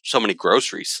many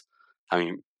groceries. I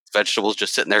mean, vegetables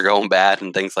just sitting there going bad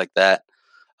and things like that.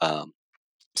 So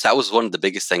that was one of the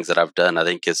biggest things that I've done. I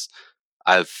think is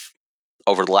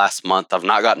over the last month, I've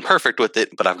not gotten perfect with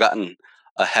it, but I've gotten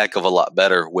a heck of a lot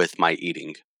better with my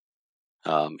eating,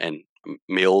 and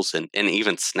meals and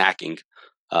even snacking.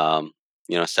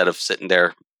 Instead of sitting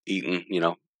there eating,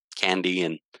 candy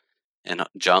and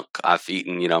junk, I've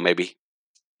eaten, maybe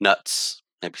nuts,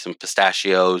 maybe some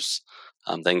pistachios,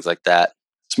 things like that.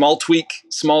 Small tweak,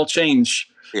 small change.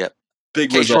 Yep.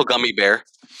 Big Occasional result. gummy bear.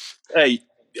 Hey,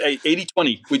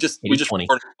 80-20. We just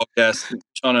recorded a podcast.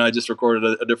 Sean and I just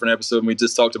recorded a different episode, and we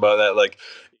just talked about that. Like,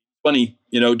 funny,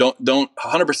 don't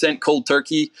 100% cold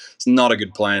turkey. It's not a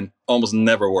good plan. Almost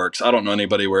never works. I don't know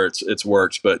anybody where it's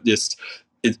worked, but just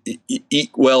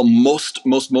eat well most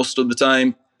of the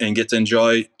time, and get to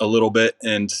enjoy a little bit,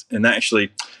 and that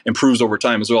actually improves over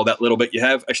time as well. That little bit you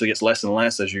have actually gets less and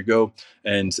less as you go,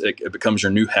 and it becomes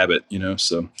your new habit.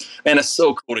 So, man, that's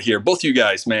so cool to hear. Both you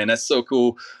guys, man, that's so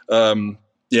cool.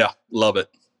 Yeah, love it.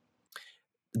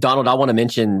 Donald, I want to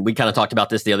mention, we kind of talked about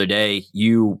this the other day.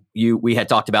 We had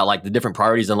talked about like the different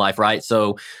priorities in life, right?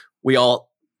 So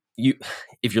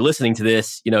if you're listening to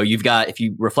this, if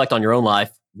you reflect on your own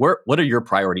life, what are your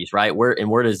priorities, right? Where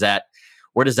does that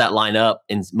line up?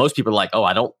 And most people are like, oh,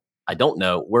 I don't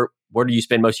know. Where do you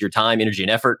spend most of your time, energy,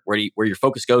 and effort? Where your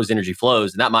focus goes, energy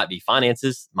flows. And that might be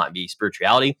finances, might be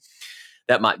spirituality.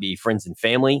 that might be friends and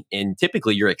family. And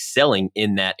typically you're excelling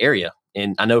in that area.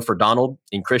 And I know for Donald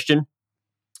and Christian,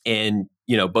 and,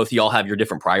 both of y'all have your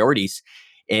different priorities.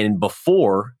 And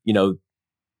before,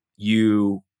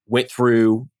 you went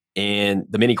through and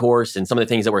the mini course and some of the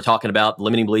things that we're talking about, the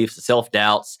limiting beliefs, the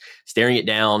self-doubts, staring it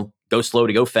down, go slow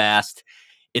to go fast.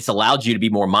 It's allowed you to be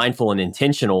more mindful and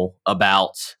intentional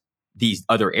about these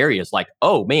other areas. Like,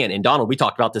 oh man, and Donald, we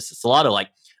talked about this a lot. Like,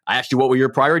 I asked you what were your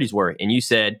priorities were, and you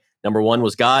said number 1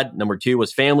 was God, number 2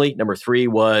 was family, number 3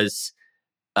 was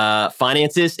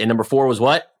finances, and number 4 was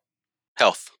what?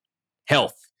 Health.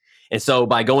 And so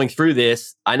by going through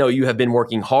this, I know you have been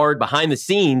working hard behind the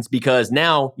scenes because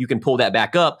now you can pull that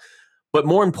back up. But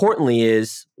more importantly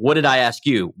is, what did I ask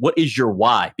you? What is your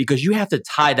why? Because you have to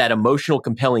tie that emotional,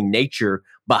 compelling nature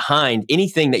behind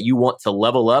anything that you want to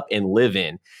level up and live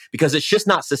in, because it's just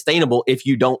not sustainable if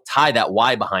you don't tie that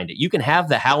why behind it. You can have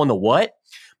the how and the what,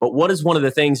 but what is one of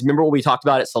the things, remember what we talked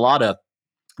about at Salada,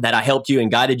 that I helped you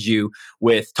and guided you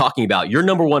with talking about? Your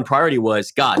number 1 priority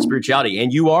was God, spirituality,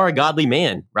 and you are a godly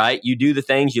man, right? You do the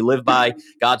things, you live by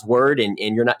God's word, and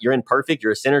you're imperfect,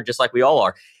 you're a sinner just like we all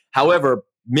are. However,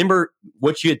 remember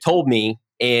what you had told me,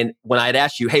 and when I had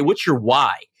asked you, hey, what's your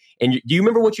why? And do you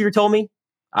remember what you told me?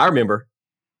 I remember.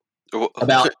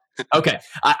 About okay,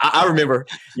 I remember.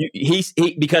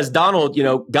 Because Donald,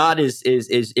 God is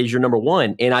your number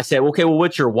 1, and I said, okay, well,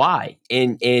 what's your why?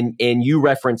 And you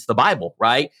referenced the Bible,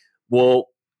 right? Well,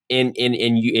 and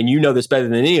you know this better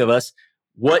than any of us.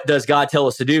 What does God tell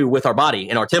us to do with our body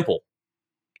and our temple?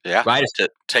 Yeah, right. To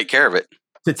take care of it.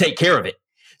 To take care of it.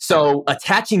 So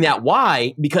attaching that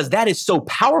why, because that is so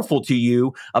powerful to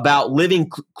you about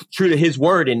living true to his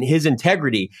word and his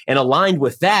integrity and aligned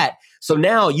with that. So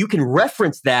now you can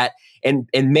reference that and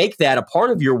make that a part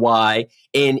of your why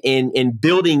in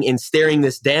building and staring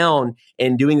this down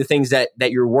and doing the things that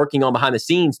you're working on behind the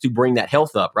scenes to bring that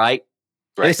health up, right?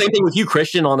 Right. And the same thing with you,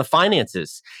 Christian, on the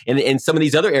finances and some of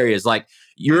these other areas. Like,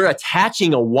 you're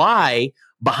attaching a why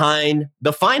behind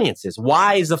the finances.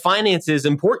 Why is the finances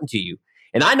important to you?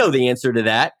 And I know the answer to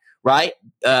that, right?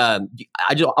 I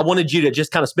wanted you to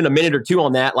just kind of spend a minute or two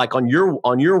on that, like on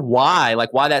your why,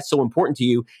 like why that's so important to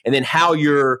you, and then how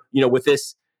you're, with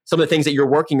this, some of the things that you're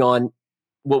working on,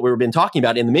 what we've been talking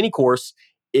about in the mini course,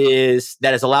 is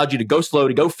that has allowed you to go slow,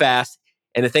 to go fast,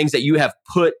 and the things that you have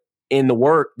put in the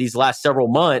work these last several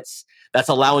months, that's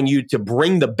allowing you to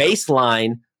bring the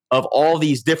baseline of all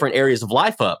these different areas of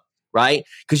life up, right?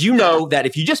 Because you know that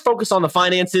if you just focus on the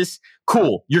finances,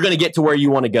 cool, you're going to get to where you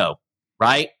want to go,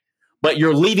 right? But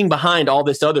you're leaving behind all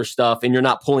this other stuff and you're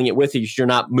not pulling it with you. You're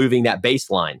not moving that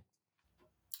baseline.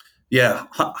 Yeah,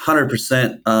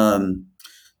 100%.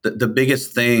 The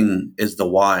biggest thing is the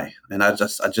why. And I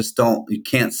just don't, you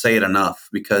can't say it enough,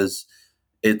 because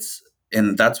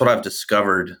and that's what I've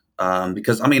discovered.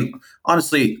 Because I mean,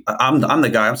 honestly, I'm the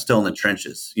guy, I'm still in the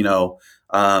trenches,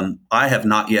 I have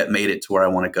not yet made it to where I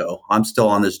want to go. I'm still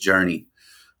on this journey.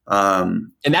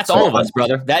 And that's all of us,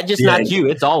 brother. That just not you.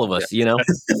 It's all of us,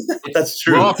 That's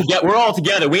true. We're all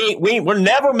together. We'll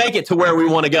never make it to where we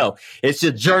want to go. It's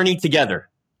just journey together.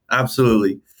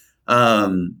 Absolutely.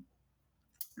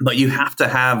 But you have to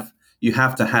have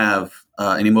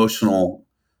an emotional,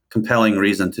 compelling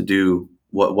reason to do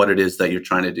what it is that you're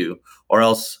trying to do, or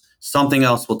else something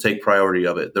else will take priority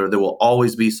of it. There will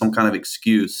always be some kind of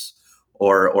excuse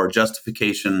or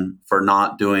justification for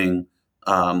not doing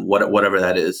whatever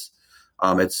that is.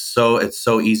 It's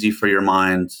so easy for your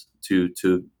mind to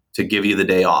give you the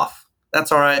day off.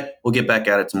 That's all right. We'll get back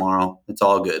at it tomorrow. It's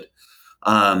all good.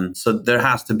 So there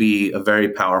has to be a very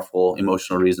powerful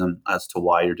emotional reason as to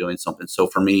why you're doing something. So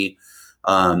for me,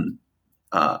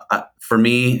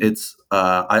 it's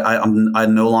I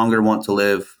no longer want to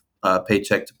live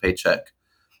paycheck to paycheck.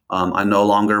 I no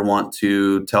longer want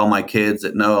to tell my kids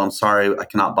that, no, I'm sorry, I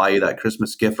cannot buy you that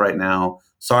Christmas gift right now.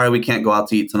 Sorry, we can't go out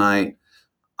to eat tonight.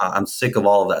 I'm sick of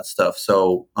all of that stuff.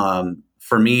 So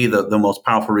for me, the most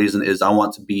powerful reason is I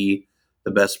want to be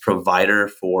the best provider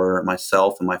for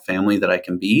myself and my family that I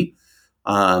can be.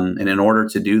 And in order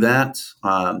to do that,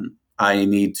 I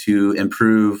need to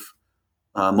improve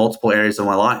multiple areas of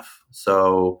my life.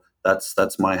 So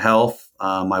that's my health,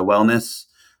 my wellness.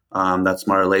 That's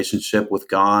my relationship with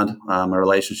God, my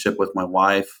relationship with my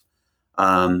wife.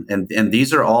 And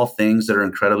these are all things that are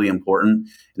incredibly important.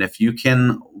 And if you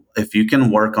can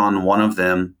work on one of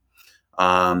them,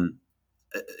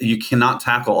 you cannot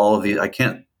tackle all of these. I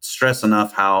can't stress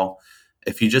enough how,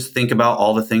 if you just think about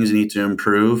all the things you need to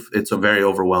improve, it's very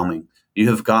overwhelming. You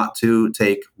have got to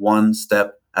take one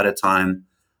step at a time,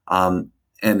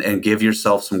 and give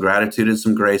yourself some gratitude and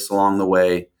some grace along the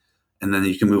way, and then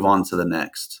you can move on to the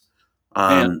next.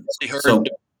 Man, Um, heard, so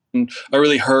I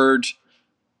really heard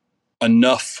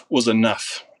enough was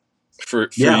enough for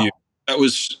yeah, you. That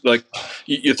was like,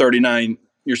 you're 39,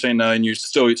 you're saying nine, you're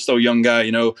still a young guy,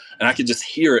 and I could just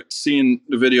hear it, seeing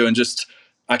the video, and just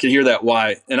I could hear that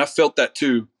why. And I felt that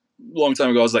too a long time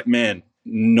ago. I was like, man,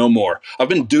 no more. I've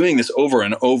been doing this over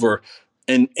and over,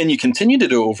 and you continue to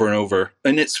do it over and over,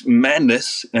 and it's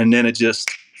madness, and then it just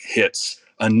hits.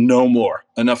 No more.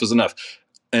 Enough is enough.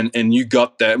 And you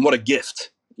got that, and what a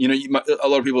gift. A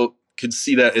lot of people could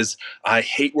see that as, I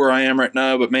hate where I am right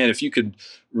now, but man, if you could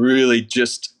really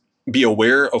just be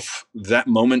aware of that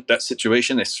moment, that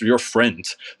situation, it's your friend.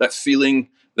 That feeling,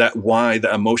 that why,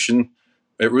 that emotion,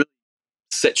 it really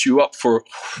sets you up for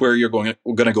where you're going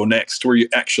to go next, where you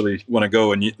actually want to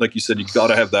go. And like you said, you got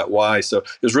to have that why. So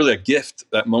it was really a gift,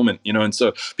 that moment. And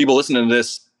so people listening to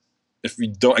this, if you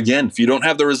don't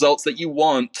have the results that you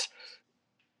want,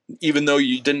 even though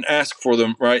you didn't ask for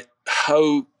them, right?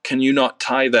 How can you not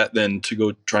tie that then to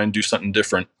go try and do something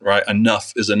different, right?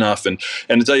 Enough is enough. And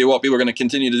to tell you what, people are going to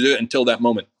continue to do it until that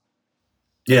moment.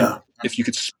 yeah. And if you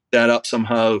could speed that up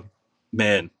somehow,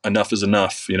 man, enough is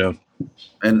enough,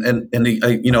 And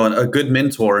a good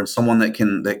mentor and someone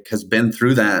that has been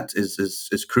through that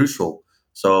is crucial.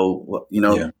 So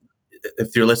Yeah.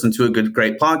 if you're listening to a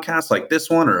great podcast like this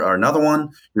one or another one,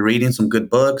 you're reading some good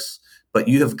books, but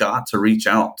you have got to reach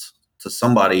out to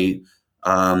somebody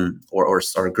or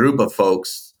a group of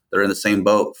folks that are in the same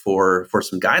boat for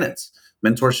some guidance.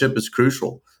 Mentorship is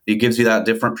crucial. It gives you that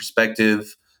different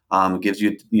perspective. Gives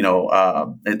you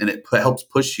and it helps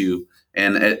push you.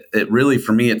 And it really,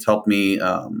 for me, it's helped me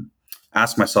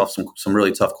ask myself some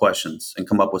really tough questions and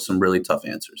come up with some really tough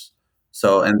answers.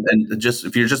 So, and just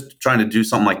if you're just trying to do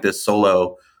something like this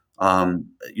solo,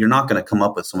 you're not going to come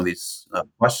up with some of these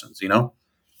questions,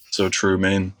 So true,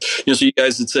 man. So you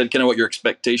guys had said kind of what your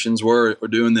expectations were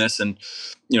doing this, and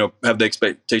have the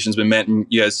expectations been met? And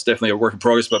you guys definitely a work in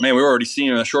progress. But man, we're already seeing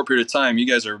in a short period of time, you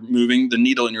guys are moving the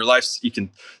needle in your life. You can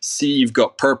see you've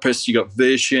got purpose, you got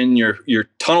vision, your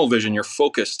tunnel vision. You're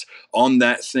focused on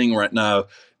that thing right now.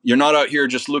 You're not out here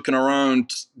just looking around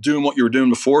doing what you were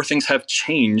doing before. Things have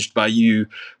changed by you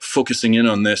focusing in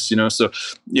on this. So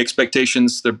the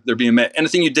expectations, they're being met.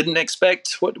 Anything you didn't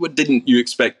expect? What didn't you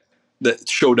expect that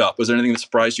showed up? Was there anything that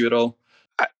surprised you at all?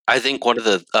 I think one of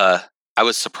the I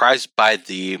was surprised by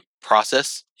the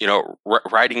process.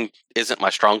 Writing isn't my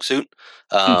strong suit.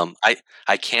 I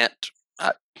can't.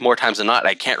 More times than not,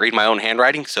 I can't read my own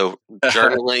handwriting. So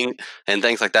journaling and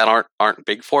things like that aren't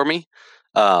big for me.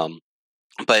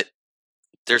 But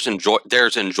there's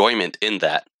enjoyment in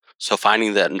that. So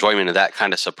finding that enjoyment in that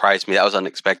kind of surprised me. That was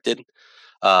unexpected.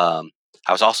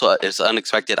 It's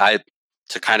unexpected.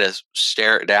 To kind of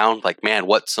stare it down, like, man,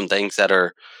 what's some things that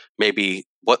are maybe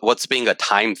what's being a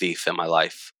time thief in my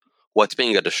life? What's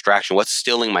being a distraction? What's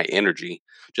stealing my energy?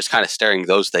 Just kind of staring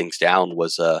those things down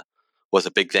was a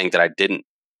big thing that I didn't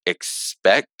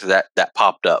expect that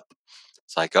popped up.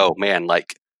 It's like, oh man,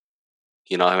 like,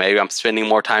 maybe I'm spending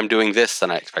more time doing this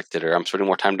than I expected, or I'm spending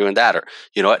more time doing that, or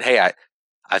you know what? Hey,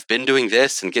 I've been doing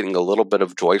this and getting a little bit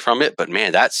of joy from it, but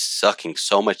man, that's sucking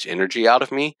so much energy out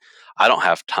of me. I don't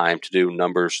have time to do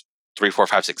numbers 3, 4,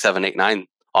 5, 6, 7, 8, 9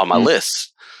 on my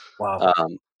list. Wow.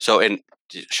 And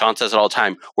Sean says it all the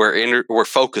time: where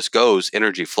focus goes,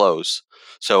 energy flows.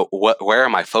 So where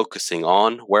am I focusing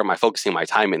on? Where am I focusing my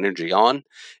time and energy on?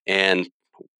 And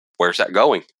where's that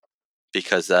going?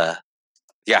 Because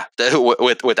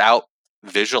without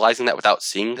visualizing that, without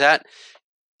seeing that,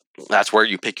 that's where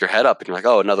you pick your head up and you're like,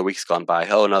 oh, another week's gone by.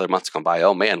 Oh, another month's gone by.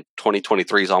 Oh man,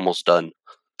 2023 is almost done.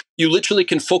 You literally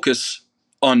can focus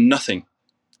on nothing.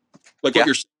 Like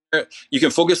what you can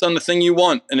focus on the thing you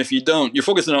want. And if you don't, you're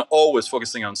always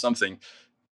focusing on something.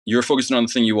 You're focusing on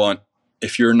the thing you want.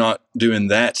 If you're not doing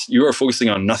that, you are focusing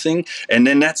on nothing. And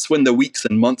then that's when the weeks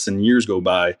and months and years go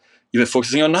by. You've been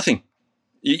focusing on nothing.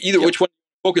 Which one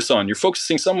you focus on. You're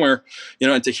focusing somewhere,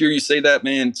 and to hear you say that,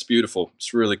 man, it's beautiful.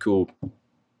 It's really cool.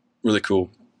 Really cool.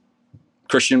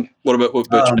 Christian, what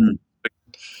about you?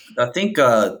 I think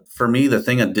for me, the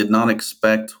thing I did not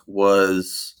expect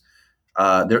was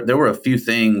there were a few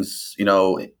things,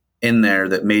 in there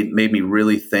that made me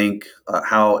really think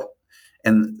how,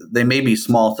 and they may be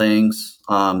small things,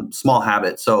 small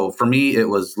habits. So for me, it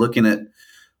was looking at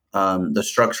the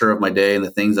structure of my day and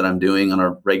the things that I'm doing on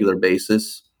a regular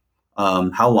basis.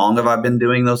 How long have I been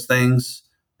doing those things,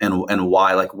 and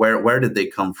why? Like where did they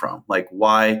come from? Like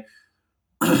why?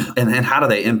 And how do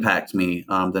they impact me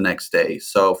the next day?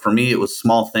 So for me, it was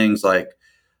small things like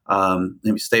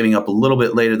maybe staying up a little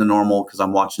bit later than normal because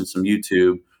I'm watching some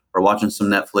YouTube or watching some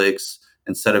Netflix,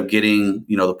 instead of getting,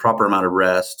 the proper amount of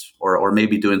rest, or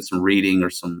maybe doing some reading or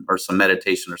some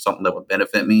meditation or something that would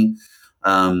benefit me.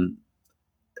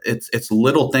 It's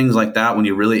little things like that when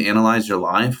you really analyze your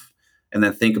life and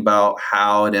then think about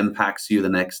how it impacts you the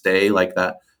next day. Like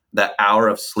that hour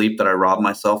of sleep that I robbed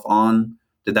myself on,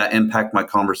 did that impact my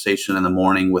conversation in the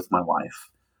morning with my wife?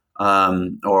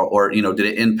 Or did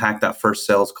it impact that first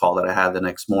sales call that I had the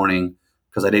next morning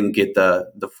because I didn't get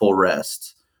the full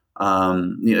rest?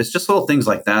 It's just little things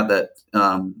like that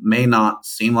may not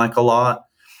seem like a lot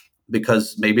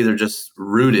because maybe they're just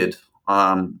rooted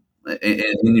in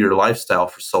your lifestyle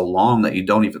for so long that you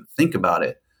don't even think about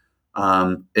it.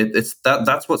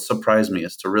 That's what surprised me,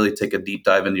 is to really take a deep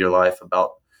dive into your life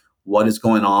about what is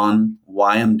going on,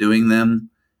 why I'm doing them,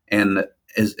 and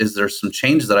is there some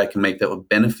change that I can make that would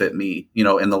benefit me,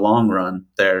 in the long run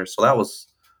there. So that was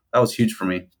huge for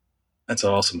me. That's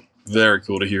awesome. Very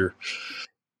cool to hear.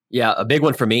 Yeah, a big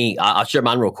one for me. I'll share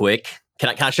mine real quick. Can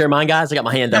I share mine, guys? I got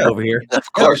my hand up over here.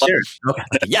 Of course. Sure. Okay.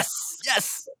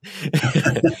 Yes.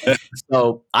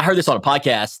 So I heard this on a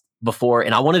podcast before,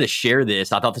 and I wanted to share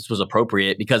this. I thought this was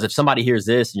appropriate because if somebody hears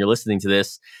this and you're listening to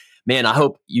this, man, I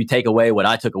hope you take away what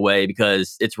I took away,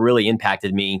 because it's really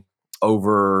impacted me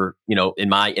over, in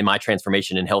my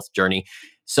transformation and health journey.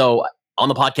 So on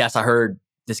the podcast, I heard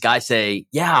this guy say,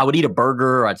 yeah, I would eat a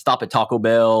burger, or I'd stop at Taco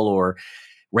Bell or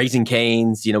Raising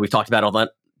Cane's. We've talked about all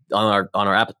that on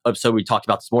our episode we talked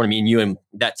about this morning, me and you, and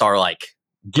that's our like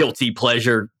guilty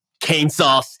pleasure, cane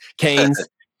sauce, canes.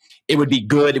 It would be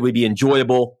good. It would be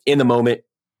enjoyable in the moment.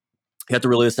 You have to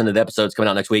really listen to the episodes coming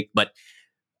out next week. But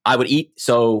I would eat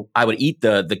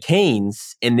the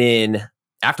canes, and then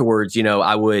afterwards,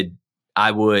 I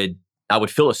would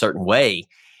feel a certain way.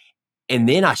 And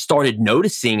then I started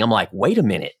noticing, I'm like, wait a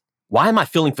minute, why am I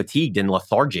feeling fatigued and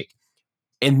lethargic?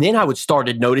 And then I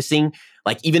started noticing,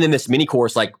 like, even in this mini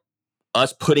course, like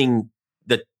us putting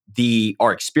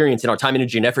our experience and our time,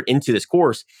 energy, and effort into this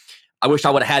course, I wish I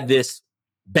would have had this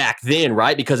back then,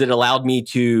 right? Because it allowed me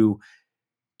to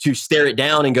stare it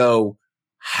down and go,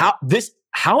 how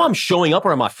I'm showing up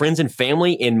around my friends and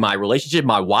family, in my relationship,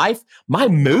 my wife, my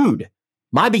mood,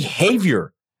 my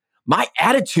behavior, my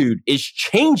attitude is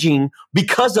changing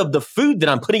because of the food that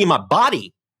I'm putting in my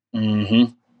body.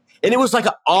 Mm-hmm. And it was like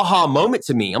an aha moment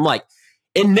to me. I'm like,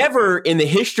 and never in the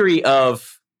history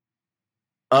of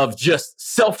just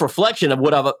self-reflection of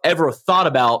what I've ever thought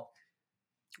about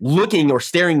looking or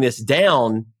staring this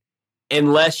down,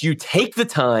 unless you take the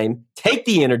time, take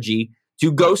the energy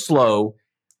to go slow,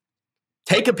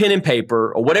 take a pen and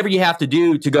paper or whatever you have to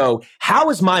do to go, how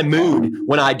is my mood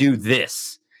when I do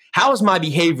this? How is my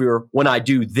behavior when I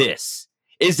do this?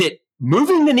 Is it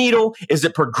moving the needle? Is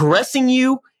it progressing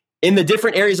you in the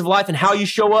different areas of life and how you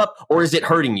show up, or is it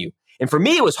hurting you? And for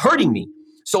me, it was hurting me.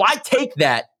 So I take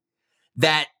that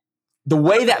the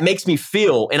way that makes me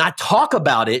feel, and I talk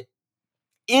about it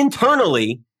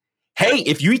internally. Hey,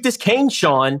 if you eat this cane,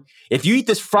 Sean, if you eat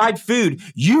this fried food,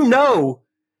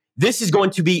 this is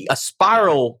going to be a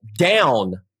spiral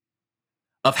down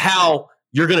of how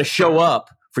you're going to show up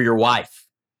for your wife,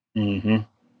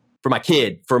 for my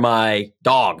kid, for my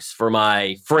dogs, for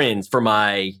my friends, for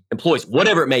my employees,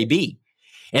 whatever it may be.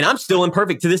 And I'm still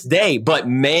imperfect to this day. But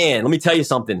man, let me tell you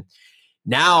something.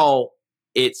 Now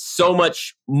it's so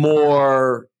much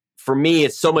more, for me,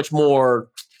 it's so much more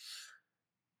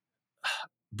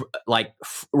like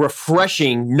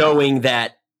refreshing knowing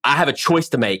that I have a choice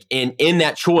to make. And in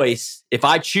that choice, if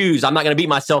I choose, I'm not going to beat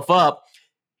myself up.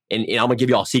 And I'm going to give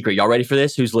you all a secret. Y'all ready for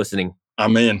this? Who's listening?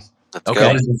 I'm in.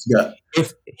 Okay.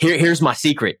 Here's my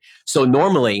secret. So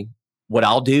normally what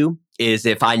I'll do is,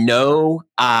 if I know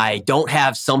I don't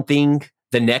have something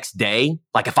the next day,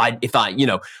 like if I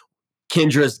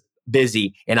Kendra's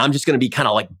busy and I'm just going to be kind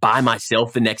of like by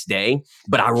myself the next day,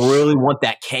 but I really want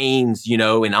that canes, and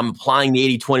I'm applying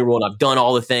the 80-20 rule and I've done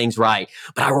all the things right,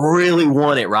 but I really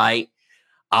want it right.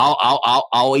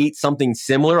 I'll eat something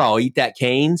similar. I'll eat that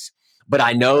canes, but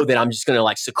I know that I'm just going to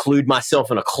like seclude myself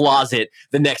in a closet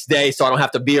the next day so I don't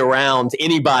have to be around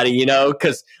anybody,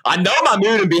 because I know my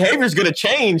mood and behavior is going to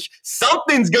change.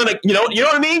 Something's going to, you know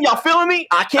what I mean? Y'all feeling me?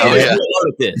 I can't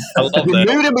with this. The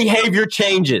mood and behavior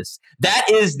changes. That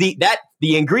is the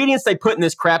ingredients they put in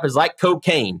this crap is like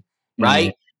cocaine,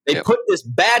 right? They put this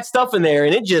bad stuff in there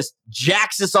and it just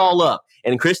jacks us all up.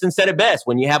 And Kristen said it best: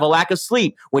 when you have a lack of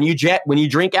sleep, when you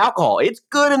drink alcohol, it's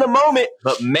good in the moment,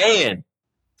 but man,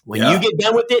 when you get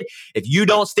done with it, if you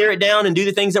don't stare it down and do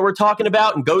the things that we're talking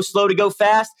about and go slow to go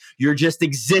fast, you're just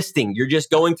existing. You're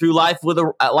just going through life with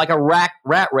like a rat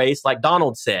race, like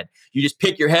Donald said. You just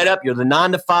pick your head up. You're the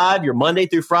 9 to 5. You're Monday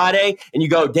through Friday, and you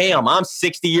go, "Damn, I'm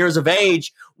 60 years of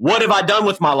age. What have I done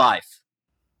with my life?"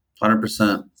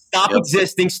 100%. Stop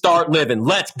existing, start living.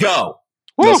 Let's go.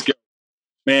 Let's go.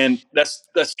 Man,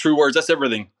 that's true words. That's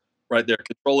everything right there.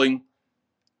 Controlling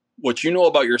what you know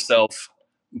about yourself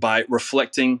by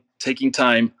reflecting, taking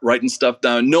time, writing stuff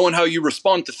down, knowing how you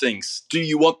respond to things. Do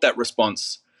you want that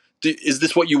response? Is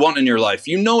this what you want in your life?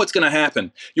 You know it's going to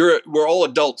happen. We're all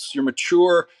adults. You're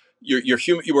mature. You're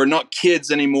human. You are not kids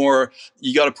anymore.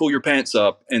 You got to pull your pants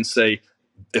up and say,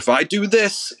 if I do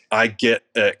this, I get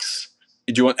X.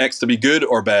 Do you want X to be good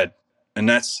or bad? And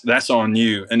that's on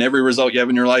you. And every result you have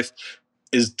in your life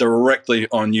is directly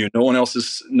on you. No one else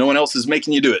is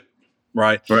making you do it.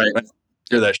 Right.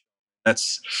 Hear that.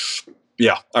 That's,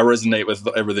 yeah, I resonate with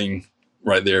everything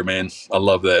right there, man. I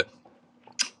love that.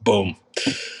 Boom.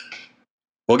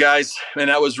 Well, guys, man,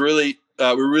 that was really, we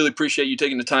really appreciate you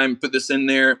taking the time to put this in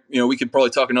there. You know, we could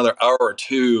probably talk another hour or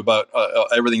two about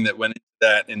everything that went into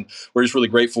that. And we're just really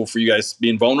grateful for you guys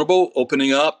being vulnerable,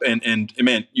 opening up. And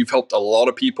man, you've helped a lot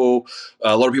of people.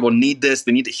 A lot of people need this.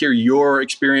 They need to hear your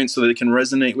experience so that they can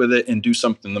resonate with it and do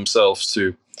something themselves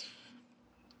too.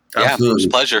 Absolutely. Yeah, it's a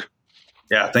pleasure.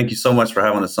 Yeah, thank you so much for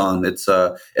having us on. It's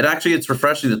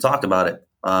refreshing to talk about it.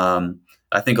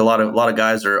 I think a lot of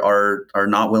guys are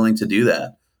not willing to do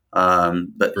that.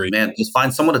 But Great. Man, just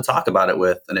find someone to talk about it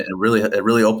with, and it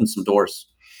really opens some doors.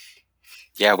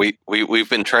 Yeah, we've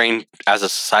been trained as a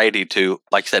society to,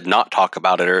 like I said, not talk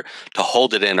about it or to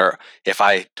hold it in, or if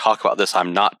I talk about this,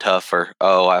 I'm not tough, or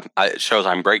it shows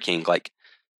I'm breaking. Like,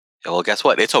 well, guess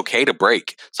what? It's okay to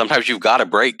break. Sometimes you've got to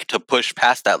break to push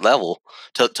past that level,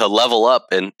 to level up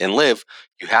and live.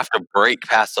 You have to break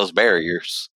past those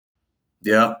barriers.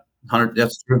 Yeah,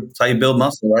 that's true. That's how you build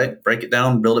muscle, right? Break it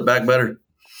down, build it back better.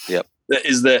 Yep.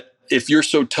 That if you're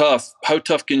so tough, how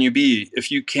tough can you be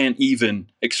if you can't even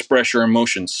express your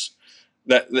emotions?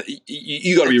 That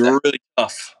you got to be really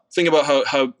tough. Think about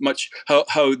how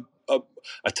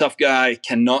a tough guy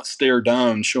cannot stare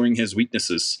down showing his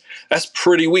weaknesses. That's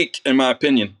pretty weak, in my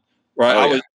opinion. Right?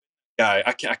 Oh, yeah.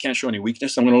 I can't show any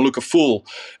weakness. I'm going to look a fool.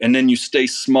 And then you stay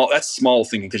small. That's small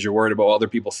thinking because you're worried about what other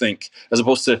people think, as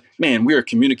opposed to, man, we are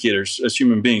communicators as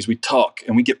human beings. We talk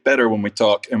and we get better when we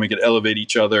talk and we can elevate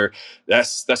each other.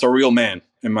 That's a real man,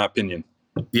 in my opinion.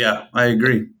 Yeah, I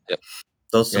agree. Yep.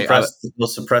 Those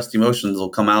suppressed emotions will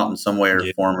come out in some way or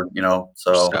form,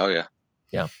 so. Oh, yeah.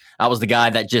 Yeah. I was the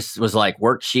guy that just was like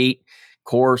worksheet,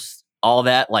 course, all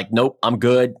that. Like, nope, I'm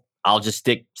good. I'll just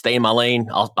stay in my lane.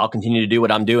 I'll continue to do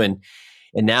what I'm doing.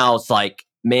 And now it's like,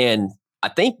 man, I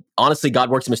think honestly, God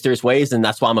works in mysterious ways. And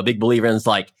that's why I'm a big believer in. It's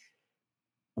like,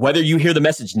 whether you hear the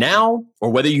message now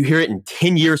or whether you hear it in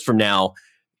 10 years from now,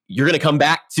 you're going to come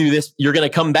back to this. You're going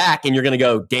to come back and you're going to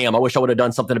go, damn, I wish I would have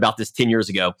done something about this 10 years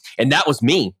ago. And that was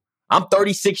me. I'm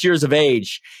 36 years of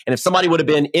age. And if somebody would have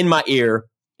been in my ear,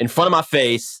 in front of my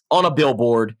face, on a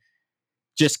billboard,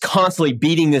 just constantly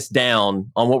beating this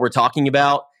down on what we're talking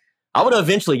about, I would have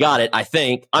eventually got it, I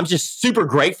think. I'm just super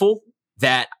grateful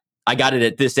that I got it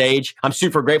at this age. I'm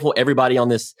super grateful everybody on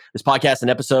this podcast and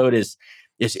episode is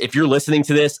if you're listening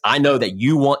to this, I know that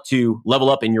you want to level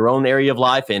up in your own area of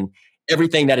life, and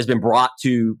everything that has been brought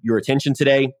to your attention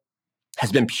today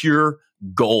has been pure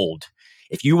gold.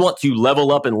 If you want to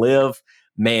level up and live,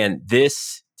 man,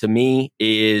 this to me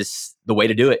is the way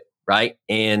to do it, right?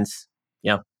 And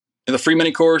yeah. The free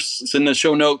mini course, it's in the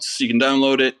show notes. You can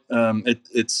download it.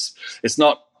 It's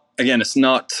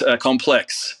not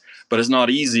complex, but it's not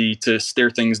easy to stare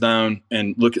things down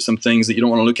and look at some things that you don't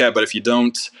want to look at. But if you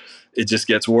don't, it just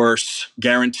gets worse.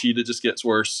 Guaranteed, it just gets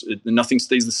worse. Nothing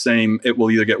stays the same. It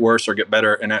will either get worse or get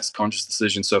better, and that's conscious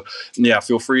decision. So, yeah,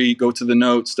 feel free, go to the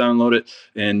notes, download it,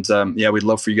 and we'd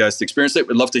love for you guys to experience it.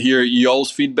 We'd love to hear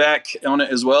y'all's feedback on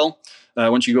it as well.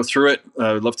 Once you go through it,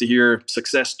 we'd love to hear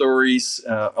success stories,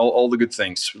 all the good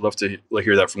things. We'd love to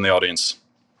hear that from the audience.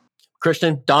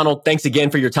 Christian, Donald, thanks again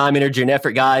for your time, energy, and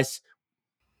effort, guys.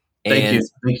 Thank you.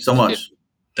 Thank you so much.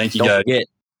 Thank you, guys. Forget.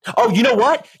 Oh, you know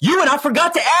what? You and I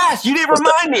forgot to ask. You didn't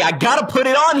remind me. I got to put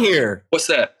it on here. What's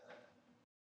that?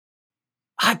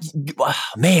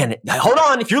 Man, hold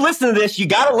on. If you're listening to this, you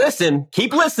got to listen.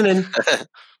 Keep listening.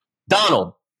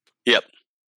 Donald. Yep.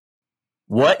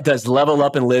 What does level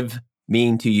up and live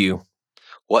mean to you?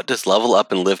 What does level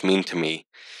up and live mean to me?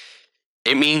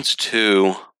 It means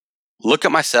to look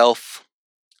at myself,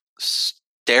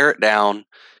 stare it down,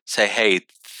 say, hey,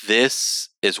 this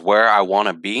is where I want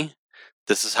to be.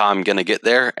 This is how I'm going to get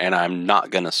there, and I'm not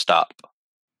going to stop.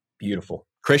 Beautiful.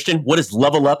 Christian, what does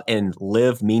level up and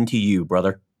live mean to you,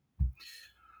 brother?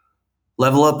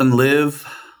 Level up and live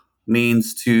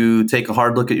means to take a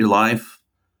hard look at your life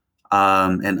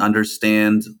and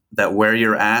understand that where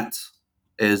you're at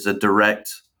is a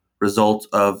direct result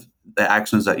of the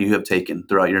actions that you have taken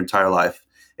throughout your entire life.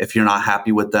 If you're not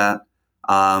happy with that,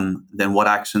 then what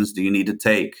actions do you need to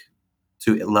take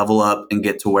to level up and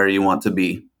get to where you want to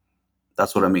be?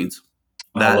 That's what it means.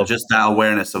 That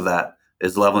awareness of that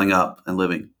is leveling up and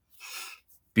living.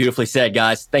 Beautifully said,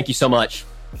 guys. Thank you so much.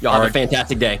 Y'all have a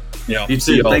fantastic day. Yeah. You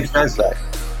too. Thanks, guys.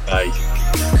 Bye.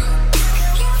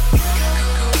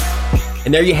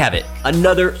 And there you have it.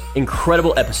 Another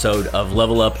incredible episode of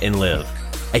Level Up and Live.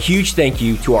 A huge thank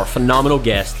you to our phenomenal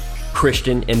guests,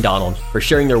 Christian and Donald, for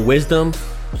sharing their wisdom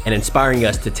and inspiring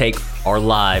us to take our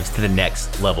lives to the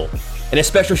next level. And a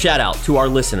special shout out to our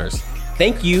listeners.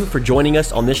 Thank you for joining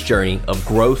us on this journey of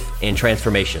growth and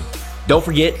transformation. Don't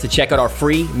forget to check out our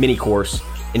free mini course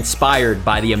inspired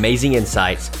by the amazing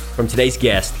insights from today's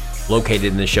guest located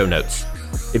in the show notes.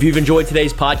 If you've enjoyed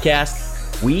today's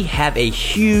podcast, we have a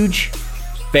huge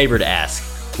favor to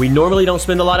ask. We normally don't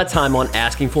spend a lot of time on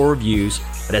asking for reviews,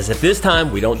 but as at this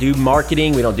time, we don't do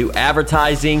marketing, we don't do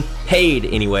advertising, paid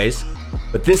anyways,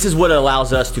 but this is what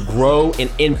allows us to grow and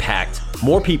impact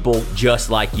more people just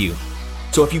like you.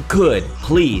 So if you could,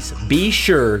 please be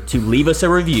sure to leave us a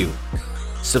review,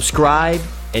 subscribe,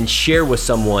 and share with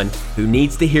someone who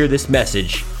needs to hear this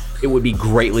message. It would be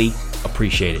greatly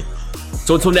appreciated.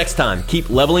 So until next time, keep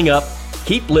leveling up,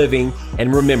 keep living,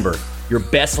 and remember, your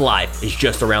best life is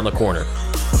just around the corner.